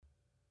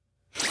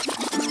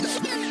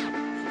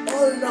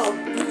You are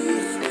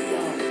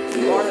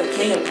the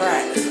king of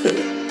crack.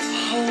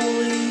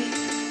 Holy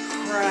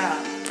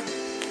crap.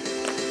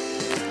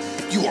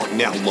 You are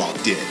now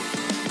logged in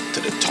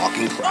to the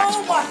Talking Cracks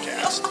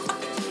podcast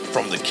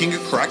from the King of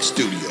Cracks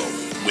studio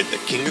with the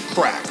King of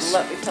Cracks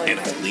Let me tell you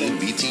and Eileen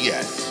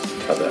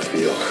BTS. How'd that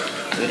feel?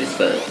 Good as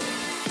fuck.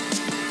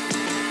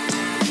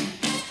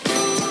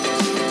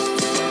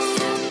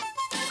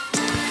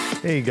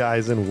 Hey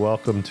guys, and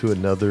welcome to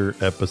another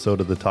episode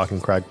of the Talking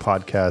Crack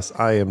podcast.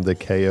 I am the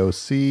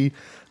KOC.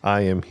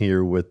 I am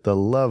here with the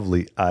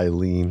lovely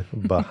Eileen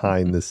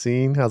behind the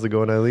scene. How's it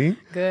going, Eileen?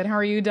 Good. How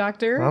are you,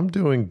 Doctor? I'm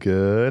doing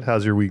good.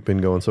 How's your week been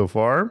going so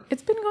far?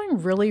 It's been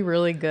going really,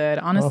 really good.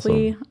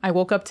 Honestly, Awesome. I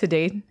woke up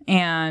today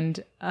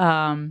and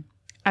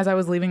as I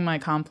was leaving my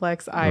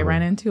complex, I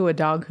ran into a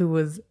dog who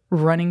was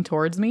running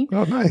towards me.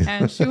 Oh, nice.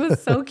 And she was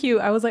so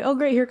cute. I was like, oh,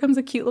 great. Here comes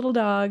a cute little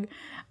dog.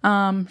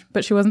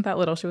 But she wasn't that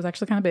little. She was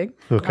actually kind of big.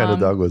 What kind of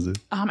dog was it?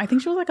 I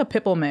think she was like a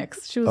pit bull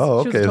mix. She was,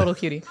 Oh, she was okay. a total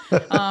cutie.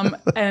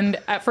 And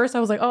at first I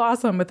was like, oh,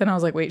 awesome. But then I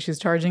was like, wait, she's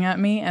charging at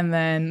me. And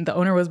then the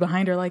owner was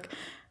behind her like,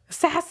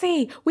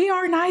 Sassy, we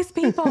are nice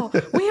people.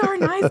 We are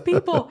nice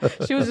people.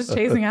 She was just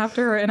chasing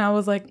after her. And I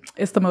was like,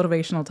 it's the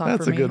motivational talk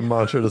That's for a me. good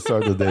mantra to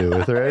start the day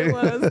with, right?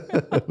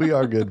 It was. We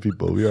are good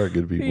people. We are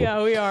good people.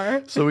 Yeah, we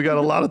are. So we got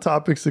a lot of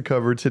topics to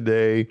cover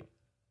today.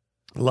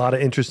 A lot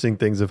of interesting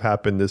things have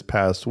happened this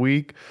past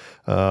week.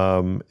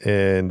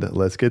 And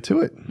let's get to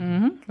it.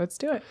 Let's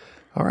do it.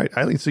 All right,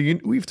 Eileen. So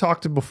we've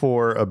talked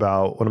before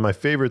about one of my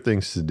favorite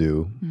things to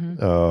do,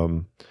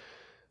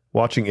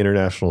 watching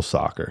international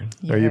soccer.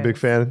 Are you a big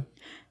Yes. fan?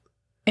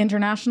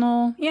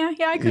 International. Yeah,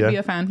 I could Yeah. be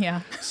a fan.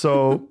 Yeah.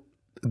 So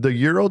the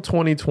Euro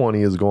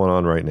 2020 is going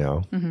on right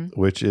now,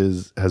 which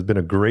has been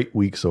a great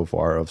week so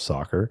far of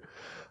soccer.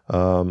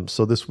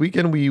 So this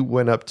weekend we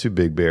went up to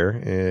Big Bear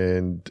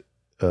and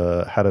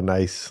had a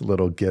nice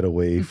little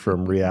getaway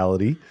from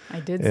reality. I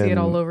did see it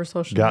all over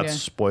social Got media.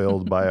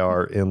 spoiled by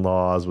our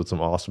in-laws with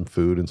some awesome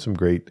food and some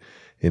great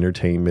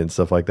entertainment,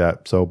 stuff like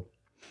that. So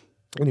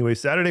anyway,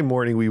 Saturday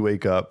morning we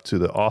wake up to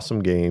the awesome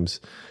games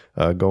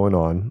going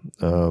on.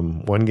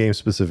 One game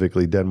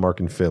specifically, Denmark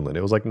and Finland.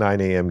 It was like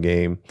 9 a.m.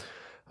 game.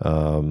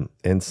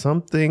 And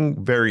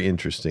something very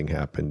interesting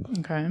happened.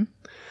 Okay.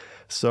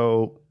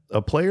 So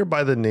a player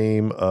by the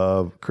name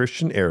of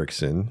Christian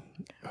Eriksen,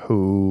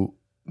 who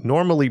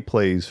normally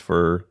plays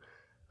for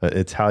an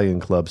Italian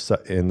club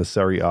in the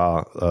Serie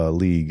A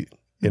league,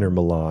 Inter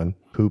Milan,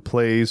 who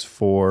plays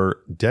for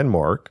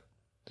Denmark,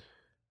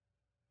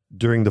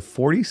 during the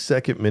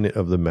 42nd minute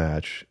of the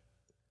match,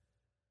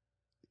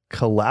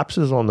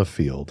 collapses on the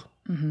field.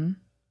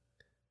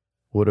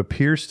 What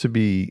appears to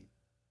be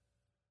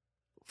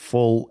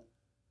full,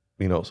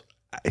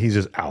 he's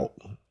just out.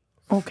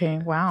 Okay.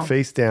 Wow.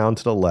 Face down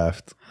to the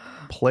left,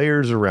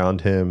 players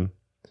around him.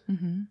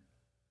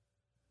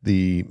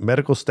 The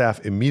medical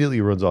staff immediately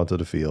runs onto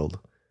the field,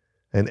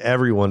 and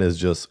everyone is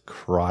just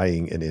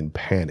crying and in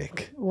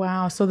panic.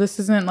 Wow. So this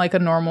isn't like a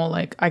normal,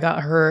 like I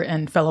got hurt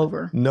and fell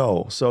over.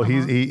 No, so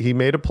he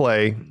made a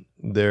play.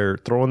 They're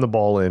throwing the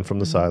ball in from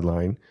the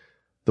sideline.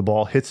 The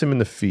ball hits him in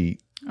the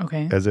feet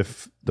Okay. as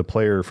if the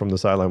player from the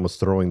sideline was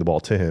throwing the ball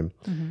to him.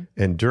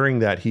 And during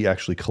that, he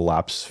actually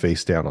collapsed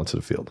face down onto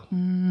the field.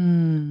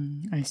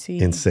 I see.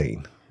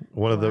 Insane.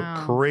 One of the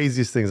Wow.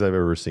 craziest things I've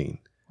ever seen.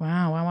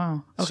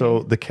 Wow. Okay. So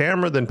the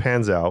camera then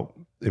pans out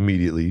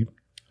immediately.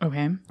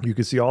 Okay. You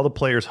can see all the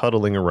players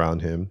huddling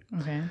around him.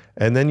 Okay.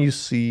 And then you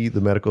see the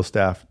medical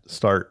staff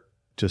start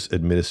just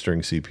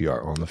administering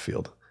CPR on the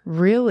field.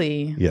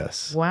 Really?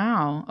 Yes.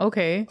 Wow.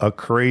 Okay. A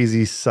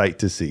crazy sight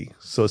to see.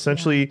 So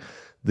essentially,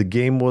 the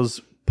game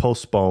was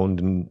postponed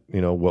and,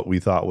 what we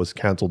thought was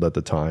canceled at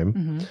the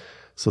time.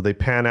 So they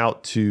pan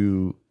out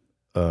to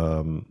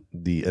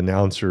the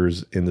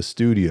announcers in the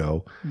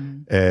studio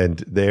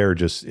and they're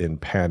just in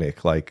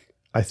panic. Like,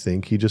 I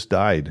think he just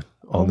died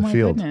on the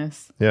field.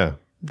 Goodness. Yeah.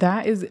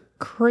 That is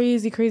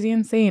crazy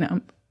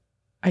insane.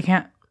 I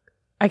can't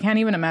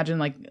even imagine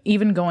like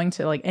even going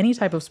to like any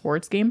type of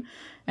sports game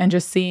and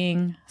just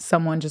seeing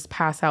someone just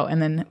pass out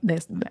and then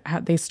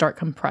they start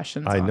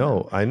compressions. I on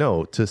know.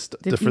 them.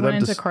 Did he went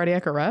into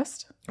cardiac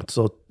arrest?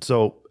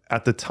 So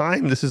at the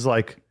time, this is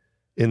like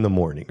in the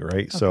morning,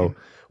 right? So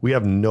we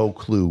have no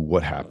clue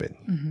what happened.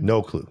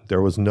 No clue.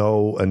 There was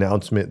no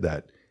announcement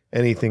that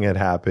anything had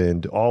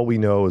happened. All we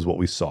know is what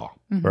we saw,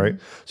 right?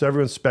 So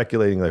everyone's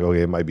speculating like,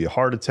 okay, it might be a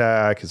heart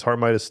attack. His heart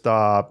might have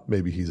stopped.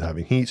 Maybe he's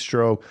having heat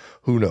stroke.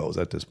 Who knows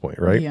at this point,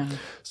 right? Yeah.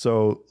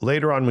 So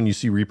later on, when you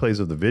see replays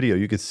of the video,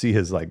 you could see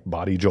his like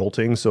body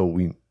jolting. So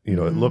it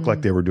looked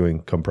like they were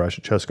doing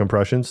chest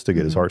compressions to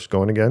get his heart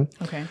going again.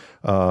 Okay.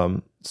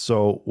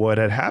 So what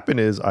had happened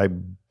is I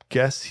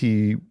guess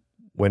he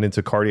went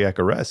into cardiac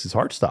arrest. His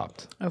heart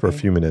stopped for a Okay.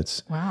 few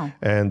minutes. Wow.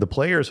 And the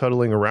players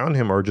huddling around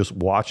him are just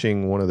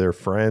watching one of their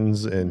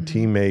friends and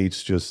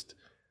teammates just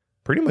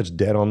pretty much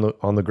dead on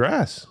the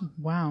grass.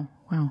 Wow.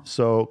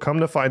 So come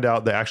to find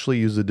out, they actually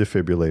used a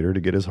defibrillator to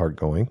get his heart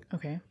going.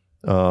 Okay.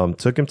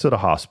 Took him to the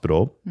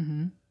hospital.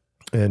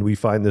 And we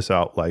find this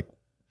out like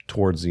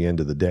towards the end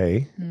of the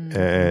day.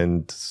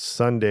 And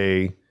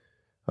Sunday,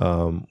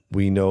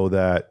 We know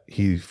that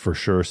he for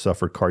sure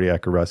suffered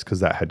cardiac arrest because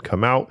that had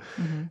come out.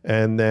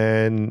 And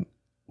then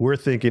we're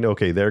thinking,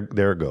 okay, there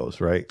it goes,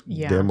 right?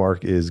 Yeah.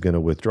 Denmark is going to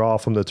withdraw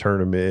from the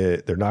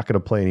tournament. They're not going to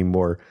play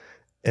anymore.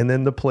 And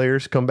then the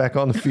players come back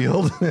on the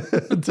field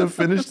to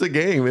finish the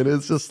game. And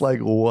it's just like,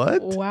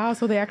 what? Wow.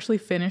 So they actually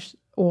finished.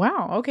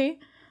 Wow. Okay.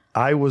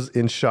 I was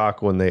in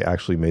shock when they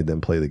actually made them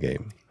play the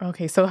game.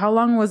 Okay. So how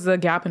long was the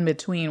gap in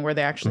between where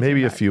they actually Maybe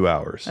came a back? few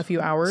hours. A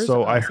few hours?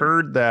 So I Awesome.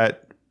 heard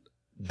that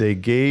they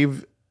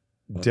gave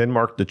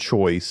Denmark the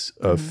choice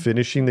of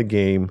finishing the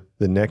game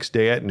the next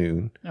day at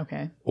noon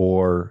Okay.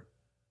 or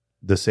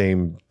the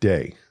same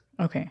day.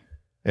 Okay.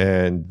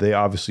 And they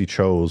obviously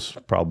chose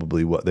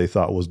probably what they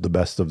thought was the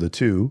best of the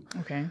two.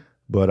 Okay.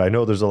 But I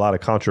know there's a lot of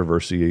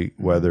controversy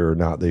whether or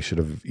not they should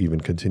have even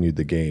continued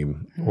the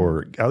game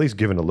or at least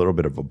given a little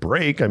bit of a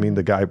break. I mean,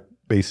 the guy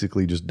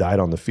basically just died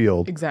on the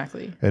field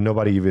Exactly. and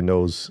nobody even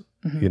knows,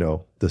 you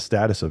know, the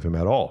status of him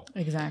at all.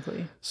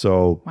 Exactly.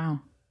 So Wow.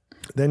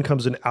 then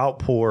comes an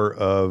outpour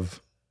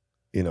of,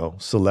 you know,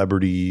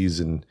 celebrities.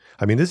 And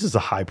I mean, this is a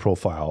high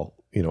profile,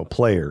 you know,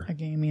 player A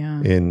game.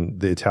 Yeah. in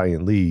the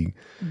Italian league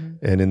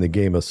and in the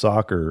game of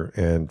soccer.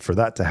 And for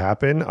that to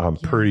happen, I'm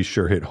pretty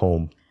sure hit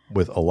home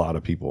with a lot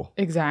of people.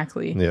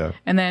 Exactly. Yeah.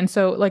 And then,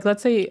 so like,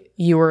 let's say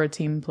you were a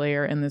team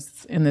player on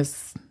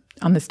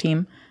this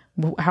team.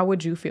 How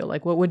would you feel?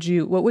 Like, what would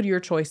your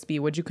choice be?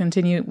 Would you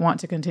want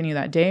to continue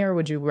that day, or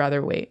would you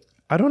rather wait?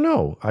 I don't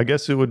know. I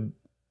guess it would.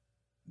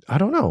 I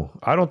don't know.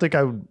 I don't think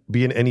I would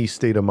be in any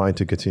state of mind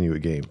to continue a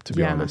game, to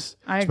be Yeah, honest.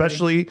 I agree.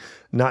 Especially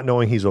not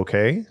knowing he's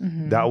okay.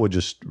 That would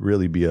just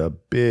really be a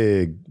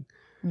big,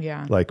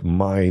 Yeah. like,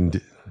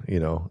 mind, you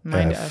know,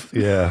 Mind F. F.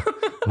 Yeah.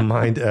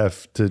 Mind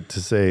F to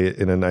say it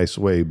in a nice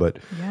way. But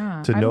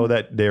Yeah. to know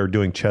that they're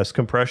doing chest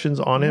compressions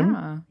on him.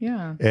 Yeah.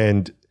 Yeah.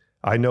 And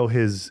I know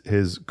his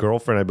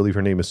girlfriend, I believe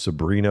her name is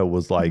Sabrina,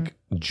 was like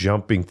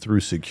jumping through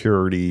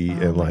security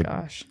and my like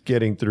gosh.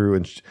 getting through.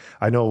 And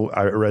I know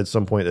I read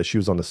some point that she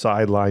was on the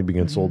sideline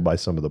being sold by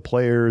some of the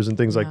players and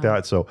things like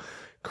that. So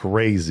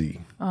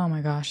crazy. Oh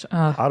my gosh.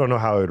 I don't know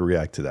how I would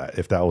react to that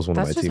if that was one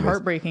That's of my just teammates.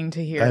 heartbreaking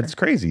to hear. That's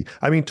crazy.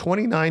 I mean,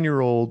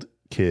 29-year-old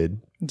kid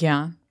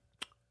Yeah.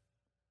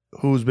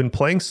 who's been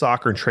playing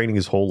soccer and training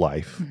his whole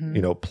life, you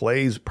know,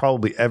 plays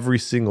probably every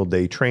single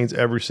day, trains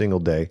every single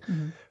day.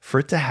 For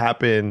it to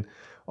happen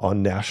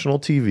on national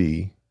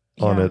TV,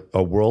 on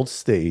a world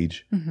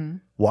stage,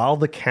 while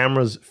the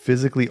camera's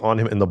physically on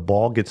him and the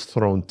ball gets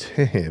thrown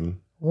to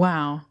him,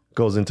 Wow.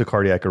 goes into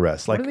cardiac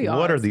arrest. Like,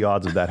 what are the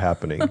odds of that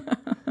happening?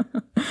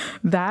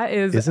 That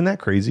is, Isn't that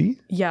crazy?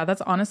 yeah,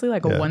 that's honestly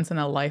like a once in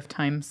a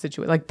lifetime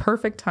situation. Like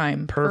perfect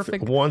time.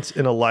 Perfect. Once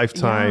in a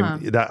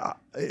lifetime. That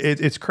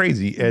it's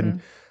crazy.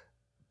 And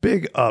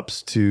big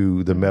ups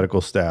to the medical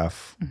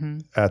staff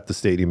at the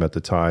stadium at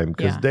the time,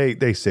 because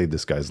they saved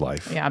this guy's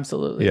life. Yeah,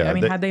 absolutely. Yeah, I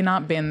mean, had they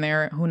not been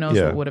there, who knows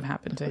what would have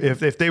happened to him?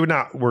 If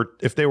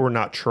they were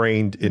not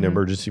trained in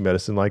emergency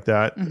medicine like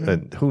that,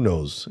 and who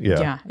knows?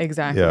 Yeah,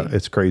 exactly. Yeah,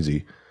 it's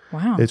crazy.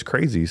 Wow. It's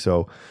crazy.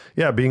 So,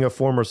 yeah, being a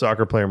former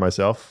soccer player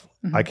myself,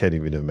 I can't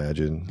even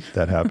imagine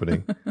that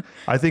happening.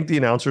 I think the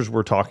announcers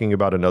were talking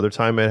about another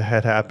time it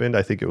had happened.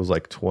 I think it was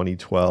like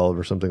 2012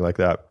 or something like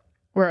that.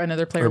 Where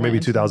another player Or maybe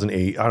went.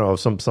 2008. I don't know,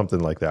 something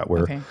like that,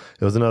 where it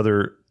was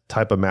another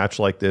type of match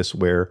like this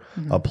where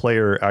a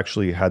player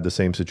actually had the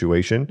same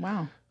situation.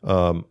 Wow.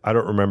 I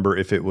don't remember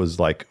if it was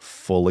like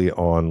fully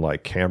on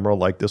like camera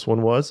like this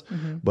one was,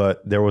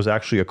 but there was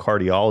actually a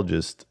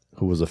cardiologist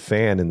who was a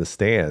fan in the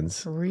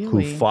stands who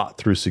Really? fought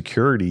through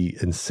security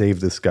and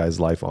saved this guy's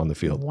life on the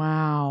field.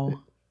 Wow.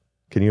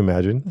 Can you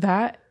imagine?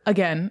 That,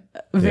 again,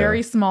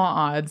 very small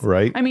odds.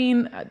 Right? I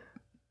mean,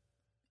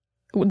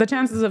 the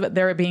chances of it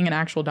there being an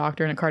actual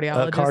doctor and a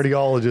cardiologist. A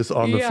cardiologist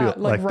on the field.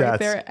 like right that's,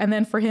 there. And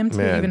then for him to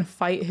man. even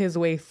fight his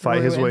way through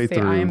Fight his and way say,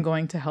 through. I am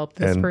going to help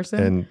this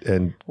person.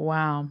 And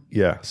Wow.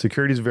 yeah,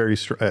 security's very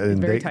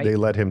and very they tight.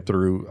 let him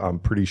through. I'm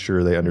pretty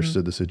sure they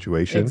understood the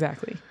situation.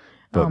 Exactly.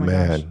 But oh my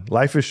man, gosh.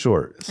 life is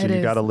short. So It you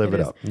is. got to live It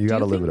it is. up. You got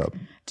to live it up.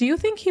 Do you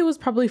think he was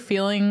probably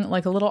feeling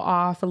like a little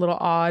off, a little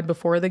odd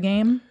before the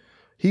game?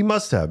 He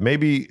must have.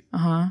 Maybe,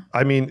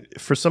 I mean,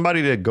 for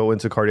somebody to go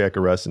into cardiac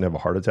arrest and have a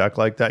heart attack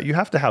like that, you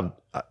have to have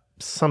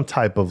some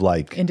type of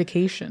like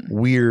Indication.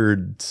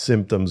 weird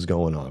symptoms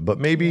going on. But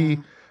maybe,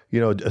 you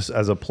know, just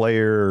as a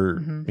player,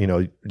 you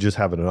know, just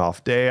having an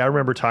off day. I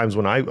remember times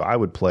when I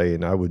would play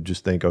and I would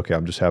just think, okay,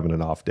 I'm just having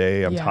an off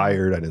day. I'm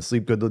tired. I didn't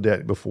sleep good the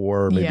day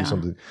before. Maybe Yeah.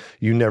 something.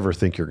 You never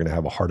think you're going to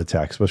have a heart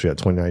attack, especially at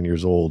 29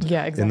 years old.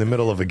 Yeah, In exactly. the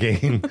middle of a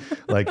game.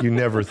 Like you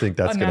never think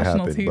that's On going to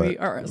national happen. TV,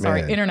 But, or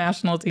sorry, man,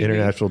 international TV.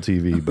 international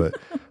TV, but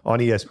on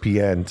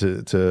ESPN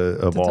to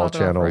of all Top it off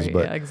channels. right.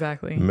 But yeah,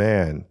 exactly.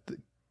 man,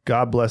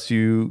 God bless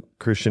you,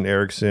 Christian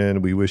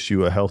Eriksen. We wish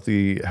you a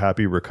healthy,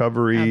 happy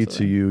recovery. Absolutely.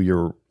 To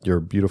you, your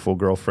beautiful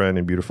girlfriend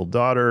and beautiful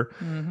daughter.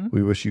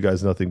 We wish you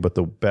guys nothing but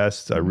the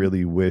best. I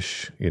really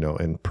wish, you know,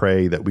 and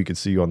pray that we could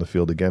see you on the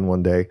field again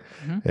one day.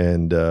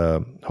 And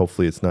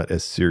hopefully it's not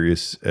as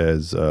serious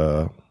as,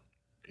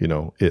 you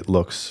know, it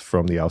looks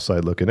from the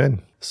outside looking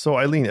in. So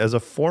Eileen, as a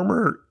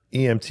former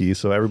EMT.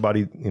 So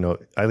everybody,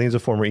 Eileen's a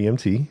former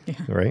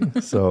EMT,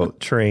 right? So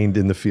trained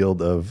in the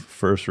field of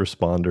first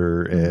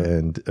responder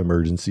and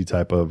emergency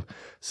type of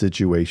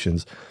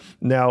situations.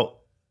 Now,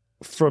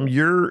 from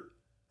your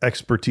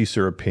expertise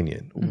or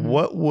opinion,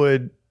 what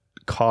would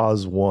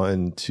cause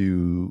one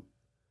to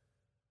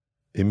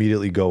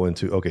immediately go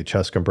into, okay,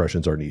 chest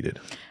compressions are needed?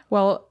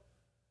 Well,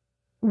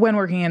 when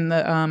working in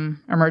the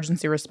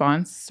emergency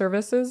response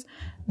services,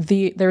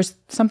 there's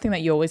something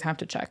that you always have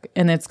to check,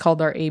 and it's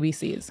called our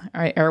ABCs,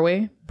 all right?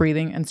 Airway,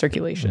 breathing, and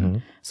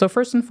circulation. So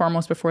first and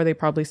foremost, before they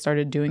probably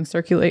started doing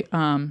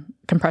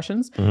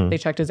compressions, they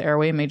checked his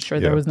airway, made sure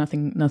there was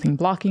nothing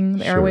blocking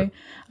the airway.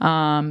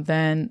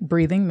 Then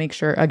breathing, make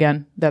sure,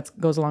 again, that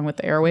goes along with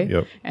the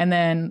airway. And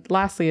then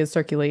lastly is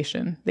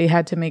circulation. They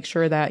had to make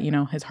sure that,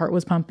 his heart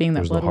was pumping,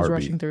 that blood was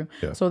rushing through.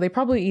 So they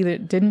probably either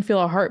didn't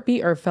feel a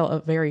heartbeat or felt a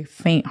very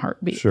faint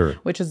heartbeat,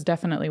 which is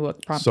definitely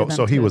what prompted them.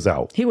 So he was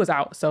out. He was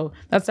out. So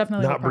that's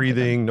definitely not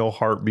breathing, no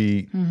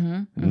heartbeat,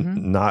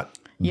 not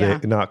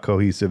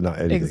cohesive, not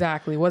anything.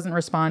 Exactly. Wasn't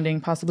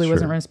responding,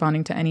 wasn't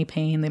responding to any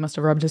pain. They must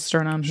have rubbed his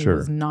sternum. He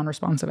was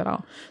non-responsive at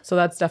all. So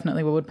that's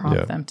definitely what would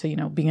prompt them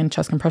to, begin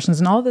chest compressions.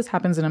 And all of this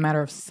happens in a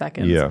matter of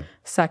seconds.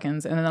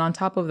 Seconds. And then on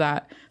top of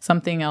that,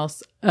 something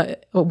else,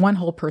 one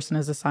whole person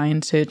is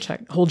assigned to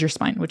hold your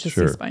spine, which is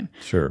C-spine.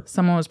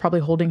 Someone was probably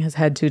holding his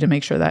head too to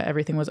make sure that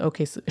everything was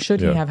okay. So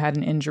should he have had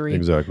an injury,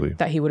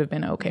 that he would have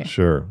been okay.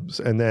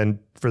 And then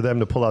for them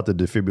to pull out the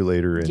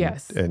defibrillator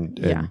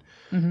and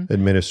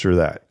administer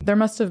that. There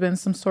must have been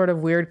some sort of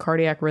weird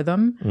cardiac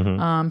rhythm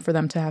for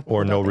them to have,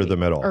 or no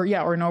rhythm at all,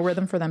 or no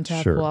rhythm for them to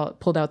have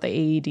pulled out the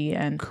AED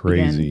and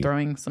begin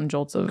throwing some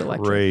jolts of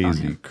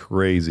electric.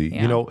 Crazy.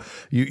 Yeah.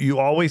 You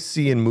always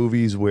see in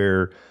movies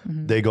where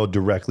they go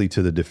directly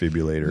to the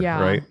defibrillator,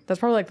 right? That's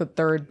probably like the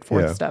third,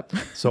 fourth step.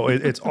 So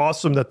it's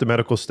awesome that the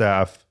medical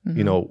staff,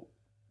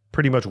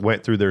 pretty much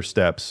went through their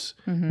steps,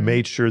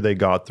 made sure they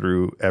got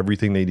through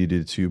everything they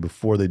needed to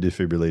before they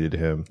defibrillated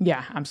him.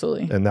 Yeah,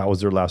 absolutely. And that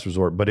was their last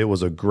resort. But it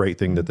was a great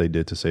thing that they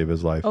did to save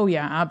his life. Oh,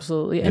 yeah,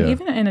 absolutely. And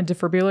even in a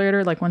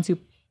defibrillator, like once you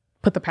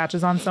put the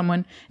patches on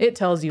someone, it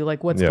tells you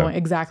like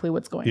exactly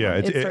what's going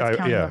on.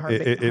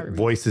 It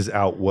voices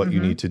out what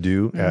you need to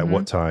do at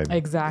what time.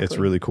 Exactly. It's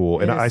really cool.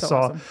 And I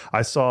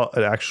saw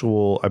an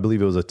actual, I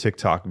believe it was a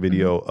TikTok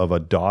video of a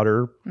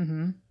daughter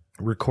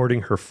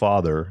recording her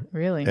father.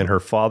 Really? And her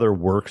father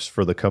works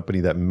for the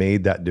company that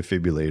made that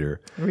defibrillator.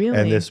 Really?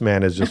 And this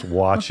man is just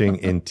watching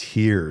in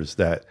tears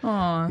that,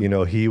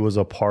 he was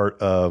a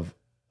part of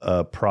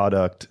a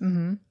product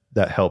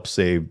that helped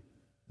save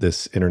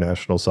this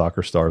international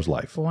soccer star's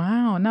life.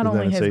 Wow. Not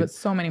only his, but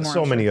so many more.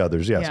 So many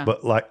others, yes. Yeah.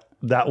 But like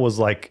that was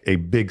like a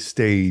big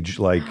stage,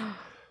 like,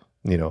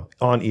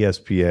 on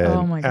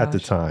ESPN at the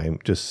time,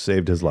 just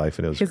saved his life,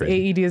 and it was his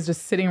crazy. AED is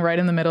just sitting right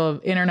in the middle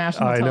of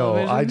international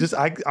television.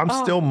 I know. I'm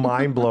still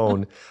mind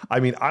blown. I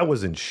mean, I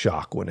was in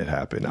shock when it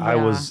happened. I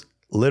was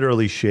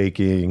literally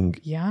shaking.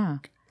 Yeah.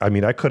 I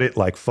mean, I couldn't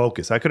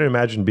focus. I couldn't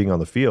imagine being on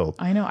the field.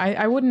 I know.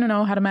 I wouldn't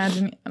know how to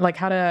imagine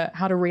how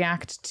to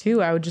react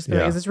to. I would just be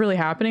like, is this really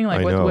happening?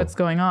 Like what's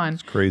going on?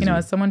 It's crazy.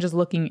 As someone just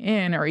looking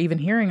in or even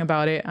hearing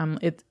about it,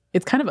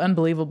 it's kind of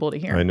unbelievable to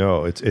hear. I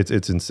know.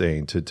 It's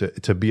insane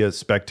to be a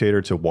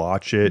spectator, to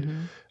watch it.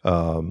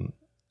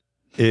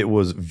 It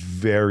was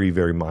very,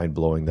 very mind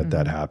blowing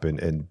that happened.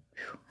 And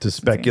to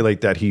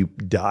speculate that he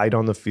died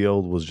on the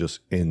field was just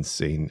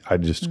insane. I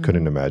just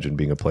couldn't imagine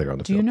being a player on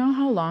the field. Do you know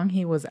how long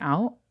he was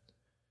out?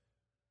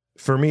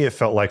 For me, it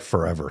felt like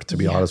forever, to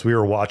be honest. We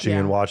were watching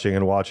and watching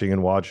and watching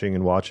and watching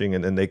and watching,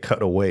 and then they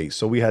cut away.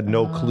 So we had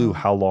no clue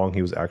how long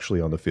he was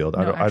actually on the field.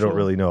 I don't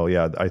really know.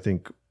 Yeah, I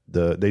think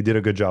they did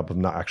a good job of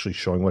not actually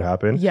showing what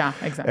happened. Yeah,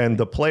 exactly. And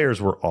the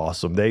players were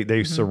awesome.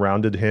 They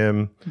surrounded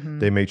him.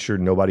 They made sure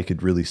nobody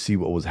could really see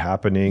what was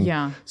happening.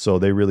 Yeah. So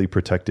they really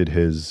protected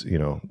his,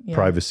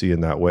 privacy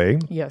in that way.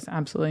 Yes,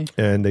 absolutely.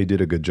 And they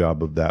did a good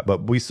job of that.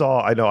 But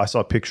I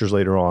saw pictures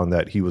later on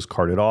that he was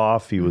carted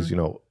off. He was,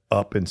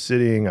 up and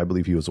sitting. I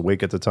believe he was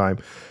awake at the time.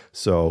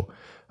 So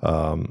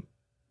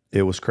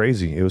it was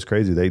crazy. It was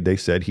crazy. They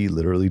said he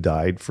literally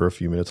died for a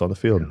few minutes on the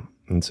field.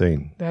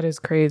 Insane. That is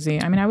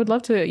crazy. I mean, I would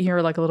love to hear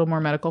a little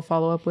more medical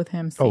follow-up with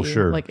him. See,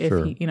 sure.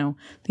 If he,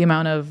 the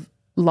amount of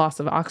loss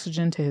of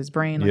oxygen to his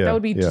brain, that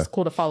would be just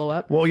cool to follow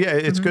up. Well, yeah,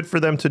 it's good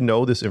for them to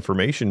know this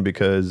information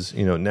because,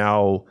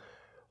 now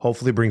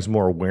hopefully brings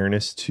more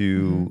awareness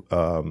to,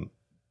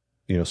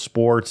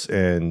 sports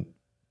and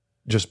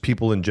just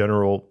people in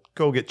general.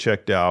 Go get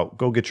checked out,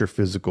 go get your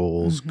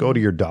physicals, go to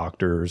your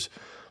doctors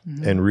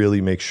and really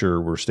make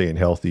sure we're staying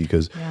healthy.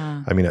 Because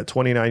I mean, at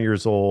 29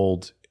 years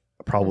old,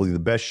 probably the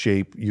best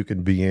shape you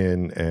can be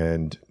in.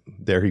 And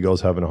there he goes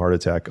having a heart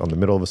attack on the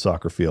middle of a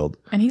soccer field.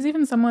 And he's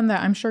even someone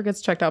that I'm sure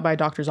gets checked out by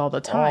doctors all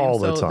the time.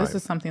 So this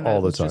is something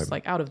that was just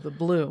out of the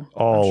blue.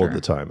 All of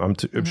the time.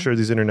 I'm sure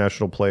these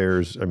international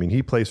players, I mean,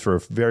 he plays for a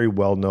very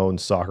well-known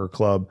soccer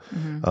club.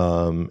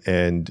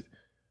 And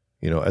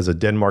as a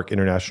Denmark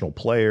international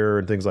player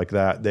and things like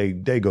that,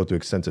 they go through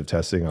extensive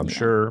testing, I'm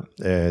sure.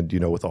 And,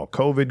 with all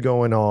COVID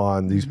going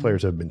on, these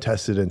players have been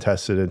tested and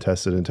tested and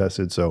tested and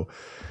tested. So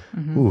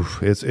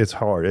oof, it's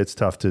hard. It's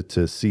tough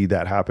to see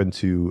that happen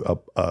to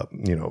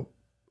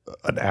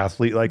an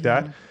athlete like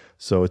that.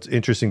 So it's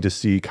interesting to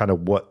see kind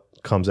of what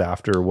comes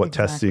after, what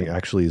testing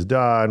actually is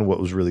done, what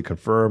was really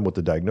confirmed, what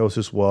the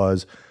diagnosis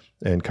was,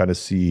 and kind of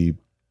see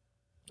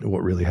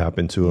what really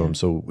happened to him.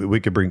 So we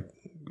could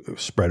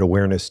spread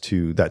awareness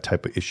to that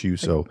type of issue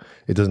so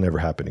it doesn't ever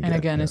happen again. And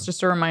again, it's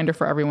just a reminder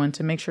for everyone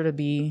to make sure to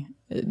be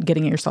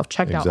getting yourself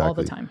checked out all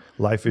the time.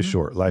 Life is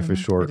short. Life is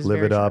short.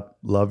 Live it up.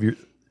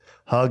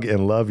 Hug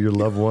and love your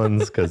loved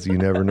ones, because you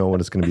never know when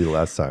it's going to be the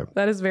last time.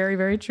 That is very,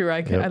 very true.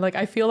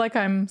 I feel like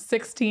I'm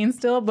 16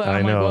 still, but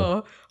I'm like,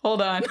 whoa,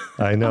 hold on.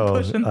 I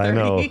know.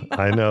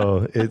 I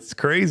know. It's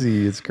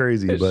crazy. It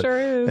but sure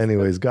is.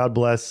 Anyways, God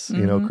bless,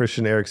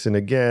 Christian Eriksen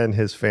again,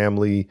 his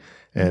family,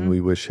 and we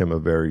wish him a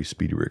very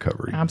speedy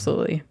recovery.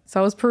 Absolutely. So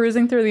I was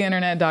perusing through the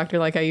internet, doctor,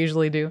 like I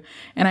usually do,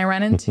 and I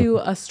ran into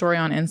a story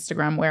on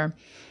Instagram where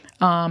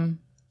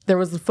there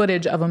was the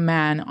footage of a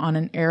man on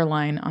an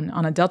airline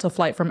on a Delta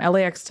flight from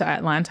LAX to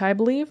Atlanta, I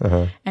believe.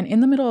 And in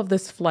the middle of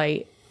this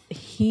flight,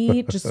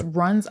 he just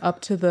runs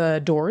up to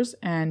the doors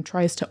and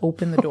tries to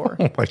open the door.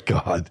 Oh my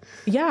God.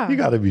 Yeah. You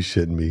got to be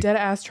shitting me. Dead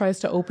ass tries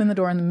to open the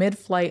door in the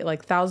mid-flight,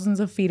 like thousands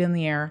of feet in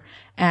the air.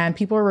 And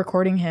people are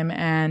recording him,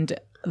 and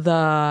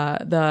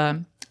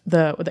the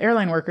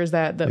airline workers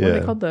what are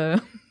they called?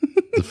 The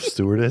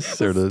stewardess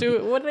what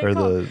are they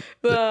called?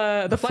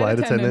 The flight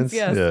attendants.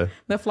 Yes. Yeah.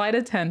 The flight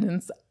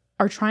attendants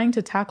are trying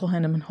to tackle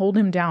him and hold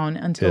him down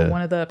until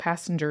one of the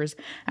passengers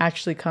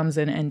actually comes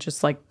in and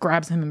just like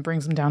grabs him and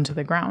brings him down to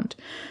the ground.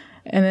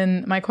 And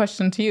then my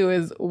question to you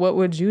is, what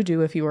would you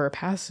do if you were a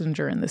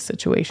passenger in this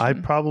situation?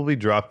 I'd probably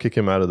drop kick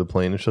him out of the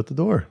plane and shut the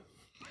door.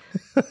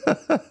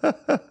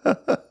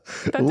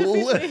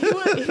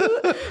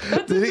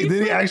 Did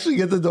he actually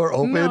get the door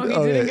open? No,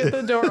 he didn't get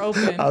the door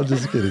open. I'm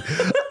just kidding.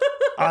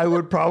 I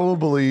would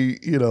probably,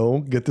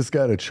 get this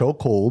guy in a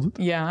chokehold.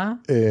 Yeah.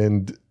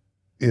 And,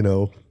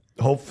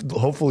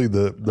 hopefully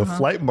the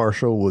flight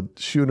marshal would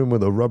shoot him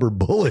with a rubber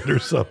bullet or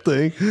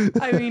something.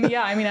 I mean,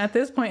 at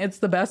this point, it's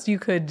the best you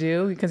could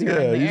do because you're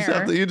in the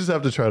air. You just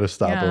have to try to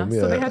stop him.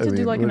 So they had to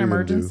do like an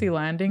emergency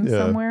landing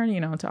somewhere,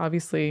 to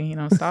obviously,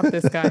 stop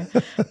this guy.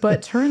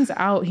 But turns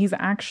out he's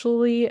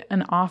actually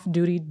an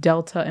off-duty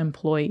Delta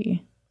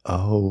employee.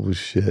 Oh,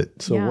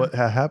 shit. So what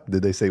happened?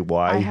 Did they say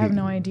why? I have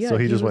no idea. So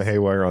he just went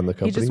haywire on the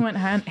company? He just went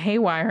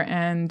haywire,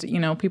 and,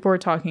 people were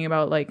talking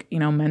about, like,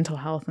 mental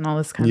health and all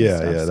this kind of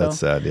stuff. Yeah, that's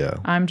sad, yeah.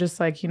 I'm just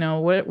like,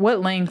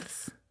 what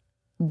lengths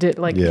did,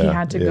 he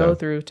had to go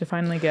through to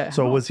finally get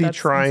So help? was he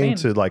trying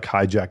to,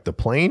 hijack the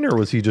plane, or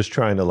was he just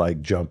trying to,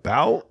 jump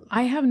out?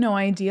 I have no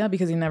idea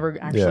because he never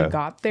actually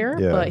got there,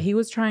 but he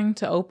was trying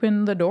to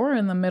open the door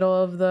in the middle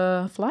of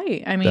the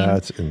flight. I mean,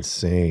 that's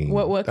insane.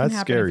 What can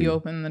happen if you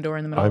open the door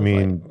in the middle of the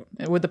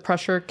flight? Would the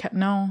pressure...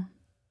 No.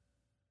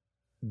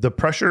 The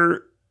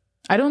pressure...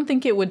 I don't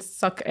think it would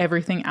suck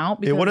everything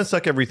out. It wouldn't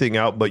suck everything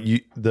out, but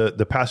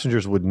the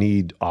passengers would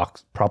need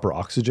proper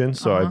oxygen.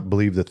 So I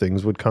believe the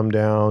things would come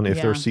down.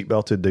 If they're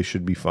seatbelted, they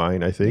should be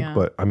fine, I think. Yeah.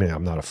 But I mean,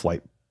 I'm not a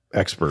flight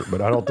expert,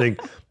 but I don't think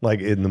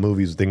in the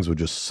movies things would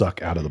just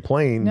suck out of the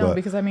plane. No,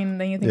 because then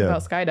you think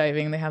about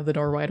skydiving, they have the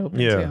door wide open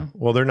too.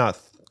 Well, they're not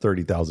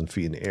 30,000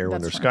 feet in the air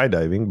when they're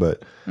skydiving,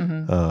 but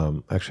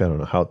actually, I don't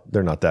know how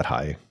they're not that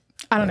high.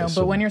 I don't know,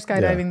 but when you're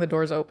skydiving, the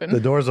door's open.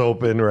 The door's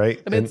open,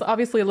 right? But it's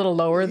obviously a little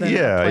lower than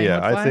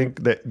I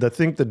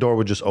think the door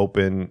would just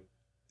open.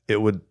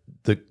 It would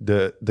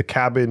the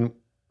cabin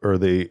or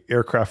the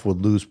aircraft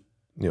would lose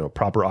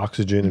proper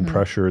oxygen and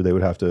pressure. They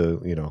would have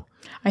to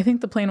I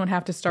think the plane would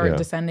have to start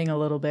descending a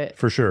little bit.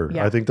 For sure.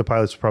 Yeah. I think the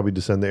pilots would probably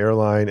descend the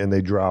airline and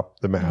they drop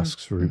the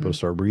masks for people to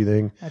start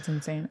breathing. That's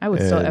insane. I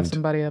would still F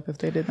somebody up if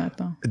they did that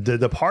though.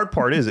 The hard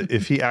part is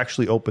if he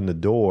actually opened the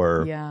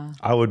door,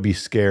 I would be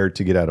scared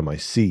to get out of my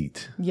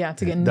seat. Yeah,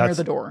 to get near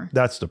the door.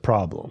 That's the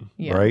problem,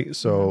 right?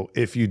 So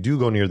if you do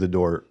go near the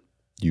door,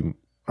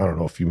 I don't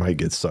know if you might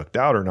get sucked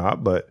out or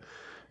not, but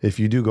if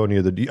you do go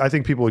near I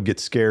think people would get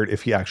scared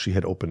if he actually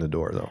had opened the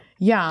door though.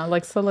 Yeah,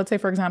 so let's say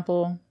for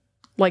example,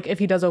 if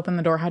he does open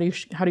the door, how do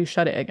you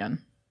shut it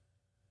again?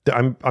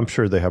 I'm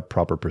sure they have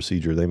proper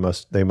procedure. They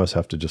must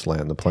have to just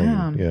land the plane.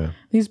 Damn. Yeah.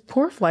 These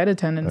poor flight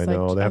attendants. I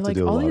know, they have to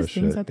deal with all these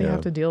things that they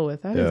have to deal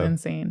with. That is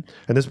insane.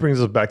 And this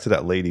brings us back to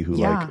that lady who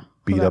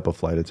beat up a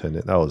flight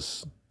attendant. That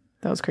was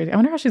crazy. I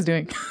wonder how she's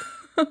doing.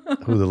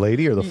 Who, the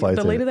lady or the flight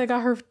attendant? The lady that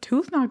got her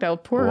tooth knocked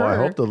out. Poor her. I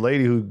hope the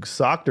lady who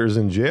socked her's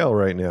in jail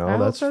right now. I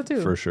That's hope so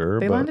too. For sure.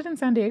 They landed in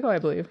San Diego, I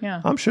believe.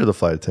 Yeah. I'm sure the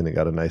flight attendant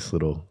got a nice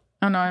little...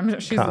 Oh no, I'm sure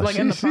she's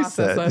in the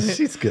process of it.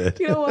 She's good.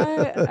 You know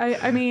what?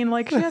 I mean,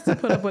 she has to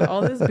put up with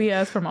all this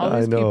BS from all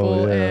these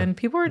people, and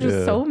people are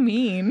just so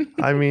mean.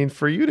 I mean,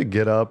 for you to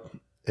get up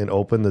and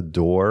open the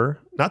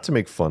door, not to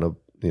make fun of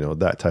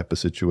that type of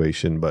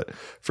situation, but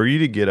for you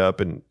to get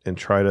up and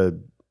try to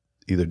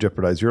either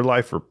jeopardize your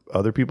life or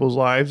other people's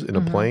lives in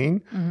a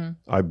plane,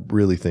 I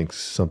really think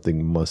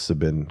something must have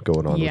been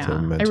going on with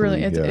him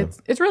mentally.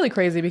 It's really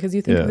crazy because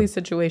you think of these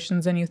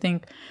situations and you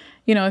think,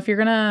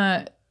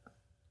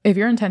 if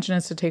your intention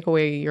is to take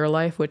away your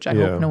life, which I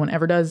hope no one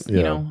ever does,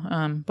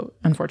 but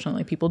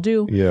unfortunately people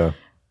do. Yeah.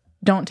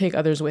 don't take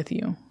others with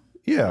you.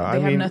 Yeah,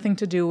 They have nothing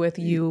to do with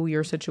you,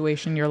 your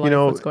situation, your life,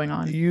 what's going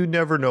on. You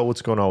never know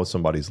what's going on with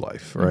somebody's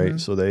life, right?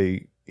 So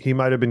he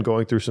might have been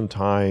going through some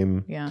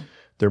time. Yeah.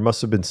 There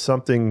must have been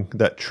something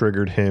that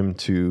triggered him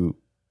to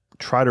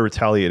try to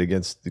retaliate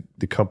against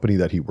the company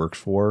that he works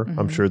for.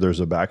 I'm sure there's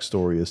a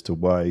backstory as to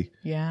why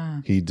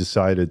he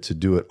decided to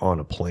do it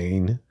on a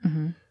plane.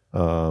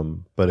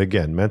 But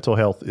again, mental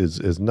health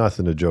is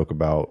nothing to joke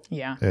about.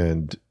 Yeah.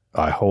 And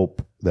I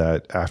hope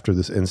that after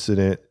this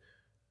incident,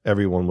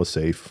 everyone was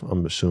safe,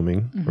 I'm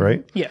assuming,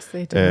 right? Yes,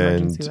 they did an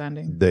emergency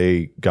landing.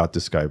 They got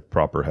this guy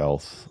proper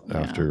health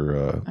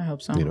after, I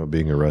hope so.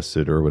 being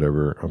arrested or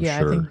whatever. I'm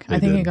sure. I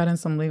think he got in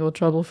some legal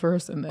trouble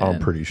first, and then I'm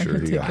pretty sure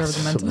he got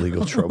some mental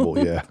legal trouble.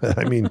 Yeah,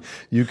 I mean,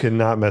 you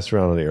cannot mess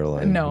around on the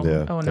airline. No,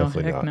 yeah, oh no,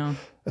 definitely heck not. no.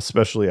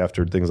 Especially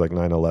after things like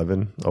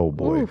 9/11. Oh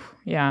boy. Oof.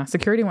 Yeah,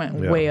 security went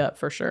way up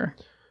for sure.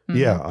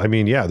 Yeah, I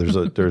mean,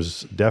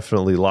 there's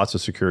definitely lots of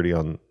security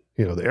on.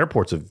 The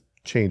airports have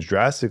changed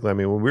drastically. I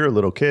mean, when we were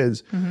little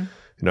kids,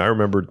 I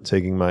remember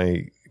going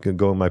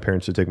with my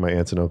parents to take my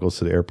aunts and uncles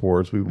to the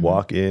airports. We'd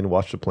walk in,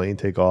 watch the plane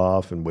take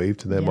off, and wave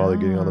to them while they're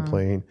getting on the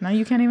plane. Now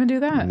you can't even do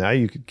that. Now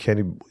you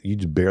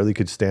just barely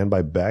could stand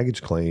by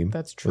baggage claim.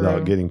 That's true.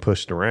 Without getting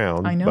pushed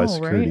around by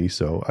security. Right?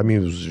 So I mean,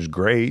 it was just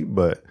great,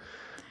 but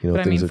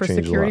but I things mean, have for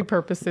changed security a lot.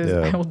 purposes,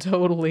 I will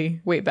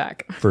totally wait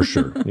back. For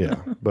sure, yeah.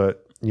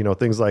 But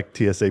things like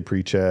TSA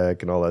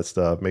pre-check and all that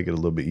stuff make it a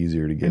little bit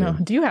easier to get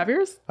in. Do you have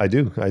yours? I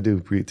do.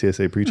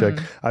 TSA pre-check.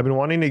 I've been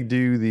wanting to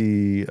do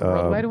the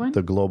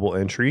global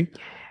entry,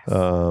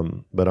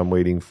 but I'm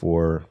waiting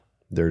for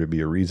there to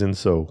be a reason.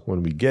 So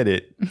when we get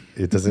it,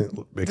 it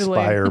doesn't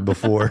expire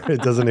before.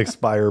 It doesn't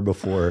expire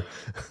before.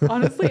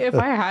 Honestly, if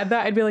I had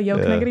that, I'd be like, "Yo,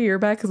 can I get a year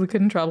back? Because we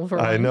couldn't travel for."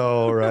 I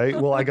know, right?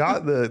 Well, I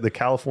got the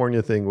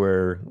California thing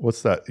where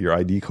what's that? Your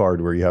ID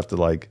card where you have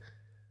to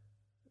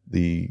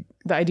the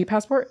ID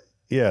passport.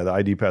 Yeah, the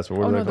ID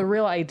passport. The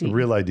real ID. The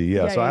real ID,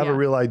 yeah. So I have a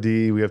real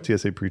ID. We have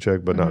TSA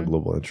pre-check, but not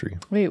global entry.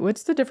 Wait,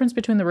 what's the difference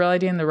between the real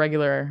ID and the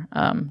regular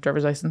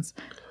driver's license?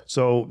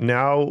 So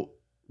now,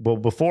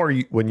 before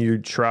when you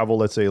travel,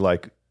 let's say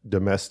like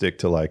domestic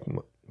to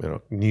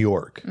New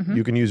York,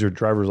 you can use your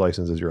driver's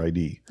license as your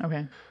ID.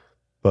 Okay.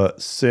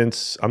 But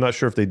since I'm not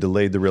sure if they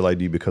delayed the real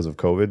ID because of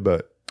COVID,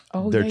 but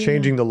they're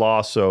changing the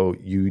law, so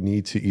you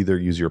need to either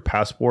use your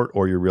passport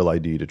or your real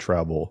ID to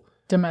travel.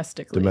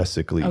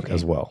 Domestically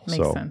as well.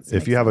 Makes so sense.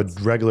 If you have a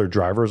regular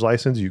driver's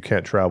license, you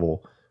can't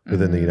travel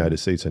within the United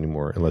States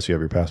anymore unless you have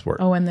your passport.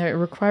 Oh, and it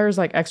requires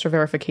extra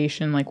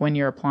verification when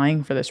you're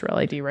applying for this real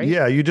ID, right?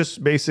 Yeah, you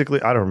just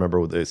basically, I don't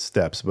remember the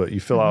steps, but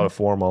you fill out a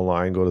form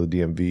online, go to the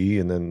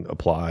DMV, and then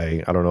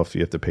apply. I don't know if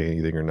you have to pay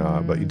anything or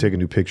not, but you take a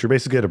new picture,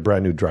 basically get a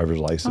brand new driver's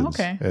license.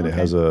 And it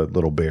has a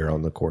little bear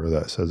on the corner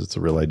that says it's a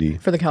real ID.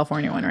 For the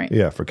California one, right?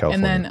 Yeah, for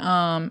California. And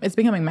then it's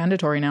becoming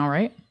mandatory now,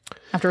 right?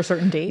 After a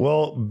certain date?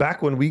 Well,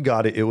 back when we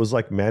got it, it was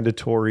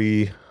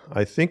mandatory.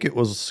 I think it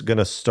was going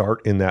to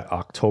start in that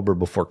October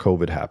before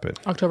COVID happened.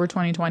 October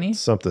 2020?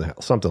 Something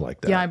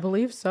like that. Yeah, I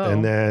believe so.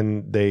 And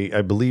then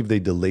I believe they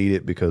delayed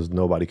it because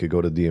nobody could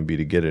go to DMV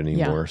to get it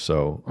anymore.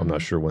 So I'm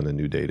not sure when the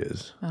new date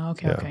is. Oh,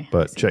 okay, okay.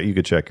 But you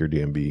could check your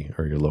DMV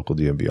or your local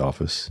DMV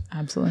office.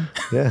 Absolutely.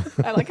 Yeah.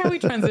 I like how we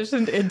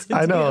transitioned into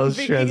DMV. I know,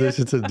 let's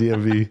transition to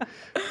DMV.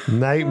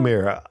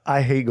 Nightmare.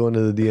 I hate going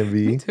to the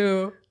DMV. Me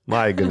too.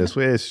 My goodness,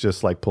 it's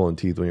just like pulling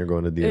teeth when you're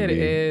going to DMV. It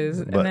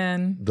is. But and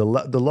then the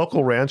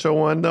local Rancho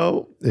one,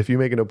 though, if you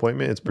make an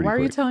appointment, it's pretty quick.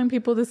 Why are you telling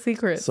people the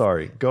secret?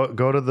 Sorry. Go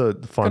to the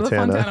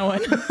Fontana. Go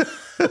to the Fontana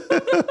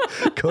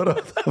one. Go to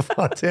the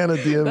Fontana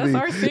DMV. That's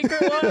our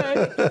secret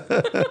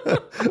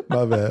one.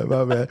 My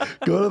bad.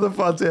 Go to the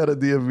Fontana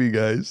DMV,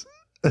 guys.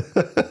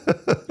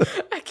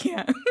 I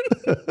can't.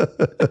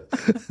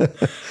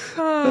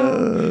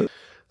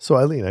 So,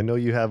 Eileen, I know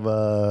you have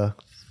a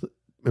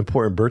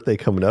important birthday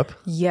coming up.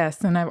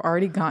 Yes, and I've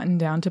already gotten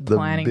down to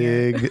planning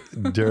the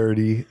big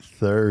dirty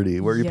 30.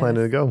 Where are you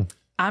planning to go?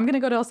 I'm going to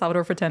go to El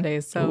Salvador for 10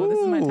 days. So this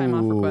is my time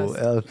off request.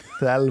 El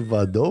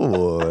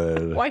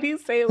Salvador. Why do you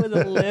say it with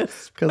a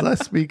lisp? Because I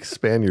speak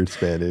Spaniard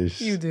Spanish.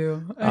 You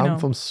do. I know. I'm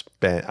from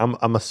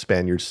I'm a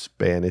Spaniard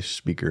Spanish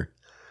speaker.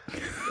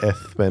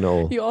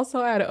 Espanol. You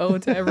also add O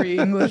to every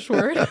English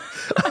word.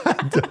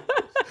 I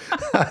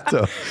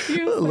don't.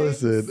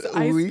 Listen,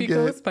 we speak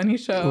a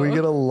Spanish show. We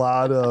get a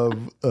lot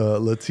of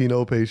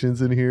Latino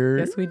patients in here.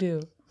 Yes, we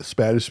do.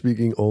 Spanish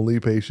speaking only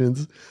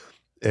patients.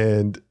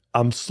 And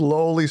I'm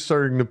slowly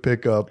starting to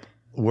pick up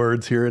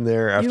words here and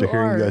there after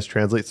hearing you guys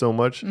translate so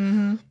much.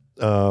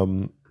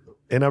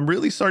 And I'm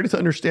really starting to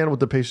understand what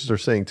the patients are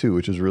saying too,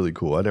 which is really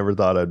cool. I never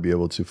thought I'd be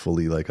able to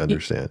fully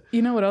understand.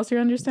 You know what else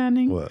you're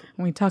understanding? What?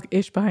 When we talk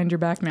ish behind your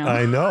back now.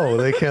 I know.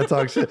 They can't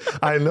talk shit.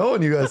 I know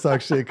when you guys talk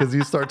shit because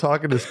you start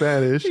talking to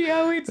Spanish.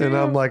 Yeah, we do. And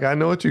I'm like, I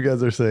know what you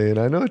guys are saying.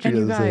 I know what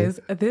you guys are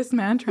saying. This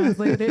man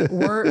translates it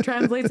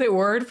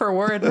word for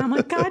word. And I'm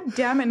like, God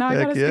damn it. Now I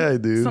got to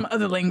speak some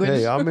other language.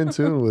 Hey, I'm in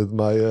tune with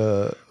my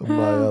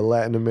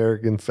Latin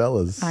American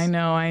fellas. I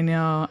know.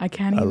 I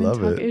can't even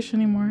talk ish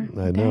anymore.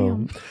 I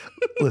know.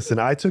 Listen,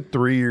 I took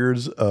 3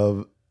 years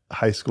of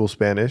high school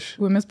Spanish.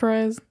 With Miss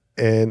Perez?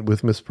 and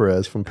with Miss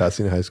Perez from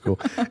Pasadena High School,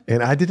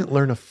 and I didn't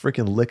learn a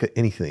freaking lick of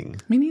anything.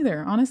 Me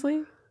neither,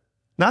 honestly.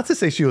 Not to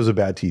say she was a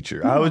bad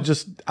teacher. I was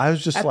just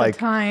At like the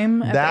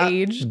time, at that the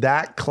age,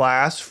 that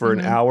class for an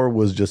hour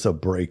was just a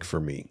break for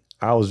me.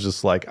 I was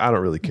just like, I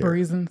don't really care.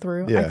 breezing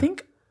through. Yeah. I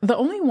think the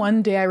only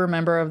one day I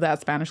remember of that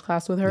Spanish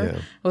class with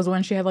her was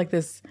when she had like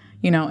this,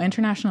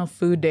 International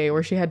Food Day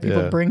where she had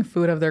people bring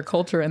food of their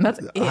culture, and that's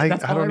it.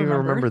 That's all I don't even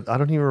remember. I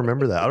don't even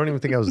remember that. I don't even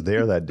think I was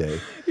there that day.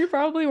 You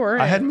probably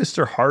weren't. I had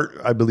Mr. Hart,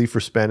 I believe, for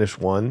Spanish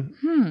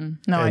 1.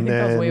 No, I think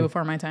that was way then-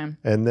 before my time.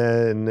 And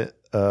then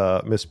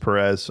Miss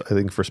Perez, I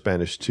think, for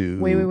Spanish 2.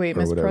 Wait. or Miss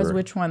Perez, whatever.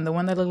 which one? The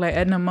one that looked like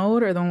Edna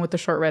Mode or the one with the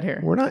short red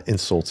hair? We're not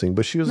insulting,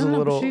 but she was a No,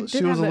 little. but she She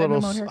did was a have the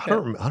little. Edna Mode I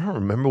haircut. don't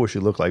remember what she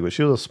looked like, but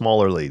she was a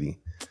smaller lady.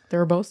 They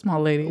were both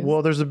small ladies.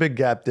 Well, there's a big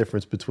gap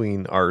difference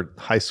between our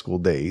high school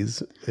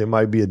days. It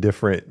might be a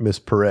different Miss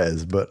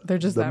Perez, but They're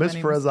just the that Miss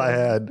many Perez Miss I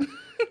had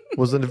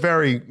was a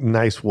very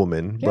nice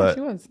woman, yeah, but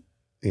she was.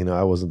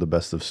 I wasn't the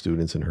best of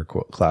students in her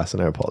class,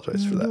 and I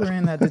apologize for You were that.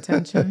 in that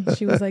detention.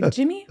 She was like,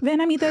 Jimmy, ven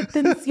a mi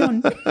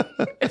detención.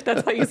 If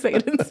that's how you say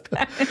it in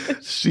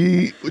Spanish.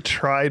 She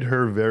tried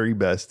her very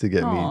best to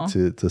get Aw.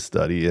 me to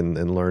study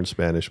and learn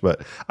Spanish,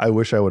 but I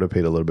wish I would have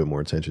paid a little bit more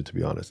attention, to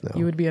be honest. Now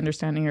You would be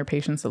understanding your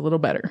patients a little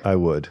better. I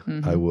would.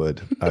 I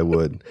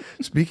would.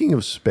 Speaking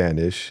of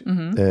Spanish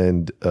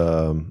and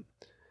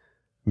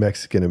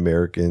Mexican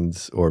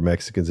Americans or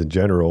Mexicans in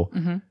general,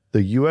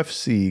 the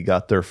UFC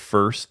got their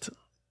first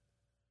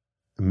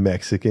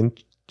Mexican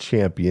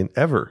champion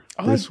ever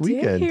this I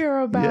weekend. did hear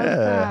about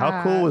that.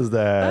 How cool was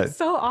that? That's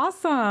so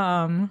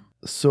awesome.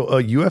 So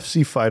a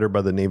UFC fighter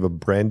by the name of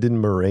Brandon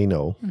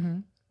Moreno,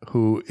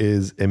 who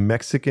is a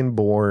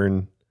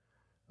Mexican-born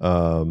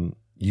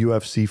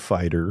UFC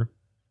fighter,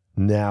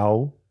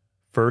 now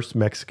first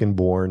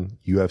Mexican-born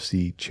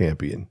UFC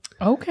champion.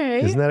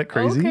 Okay. Isn't that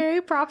crazy? Okay,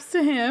 props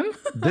to him.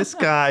 This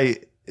guy,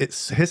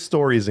 his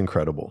story is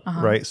incredible,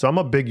 right? So I'm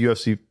a big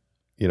UFC,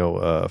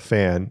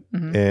 fan,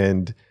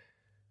 and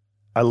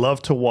I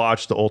love to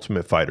watch The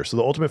Ultimate Fighter. So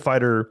The Ultimate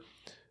Fighter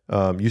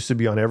used to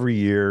be on every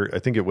year. I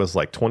think it was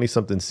like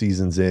 20-something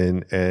seasons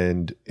in.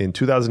 And in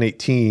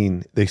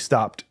 2018, they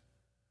stopped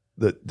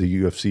the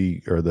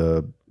UFC or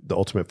the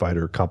Ultimate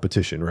Fighter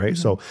competition, right?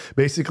 So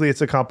basically,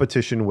 it's a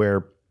competition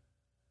where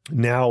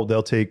now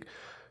they'll take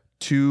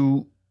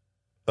two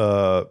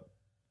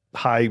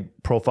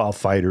high-profile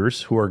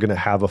fighters who are going to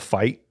have a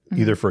fight,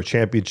 either for a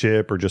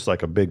championship or just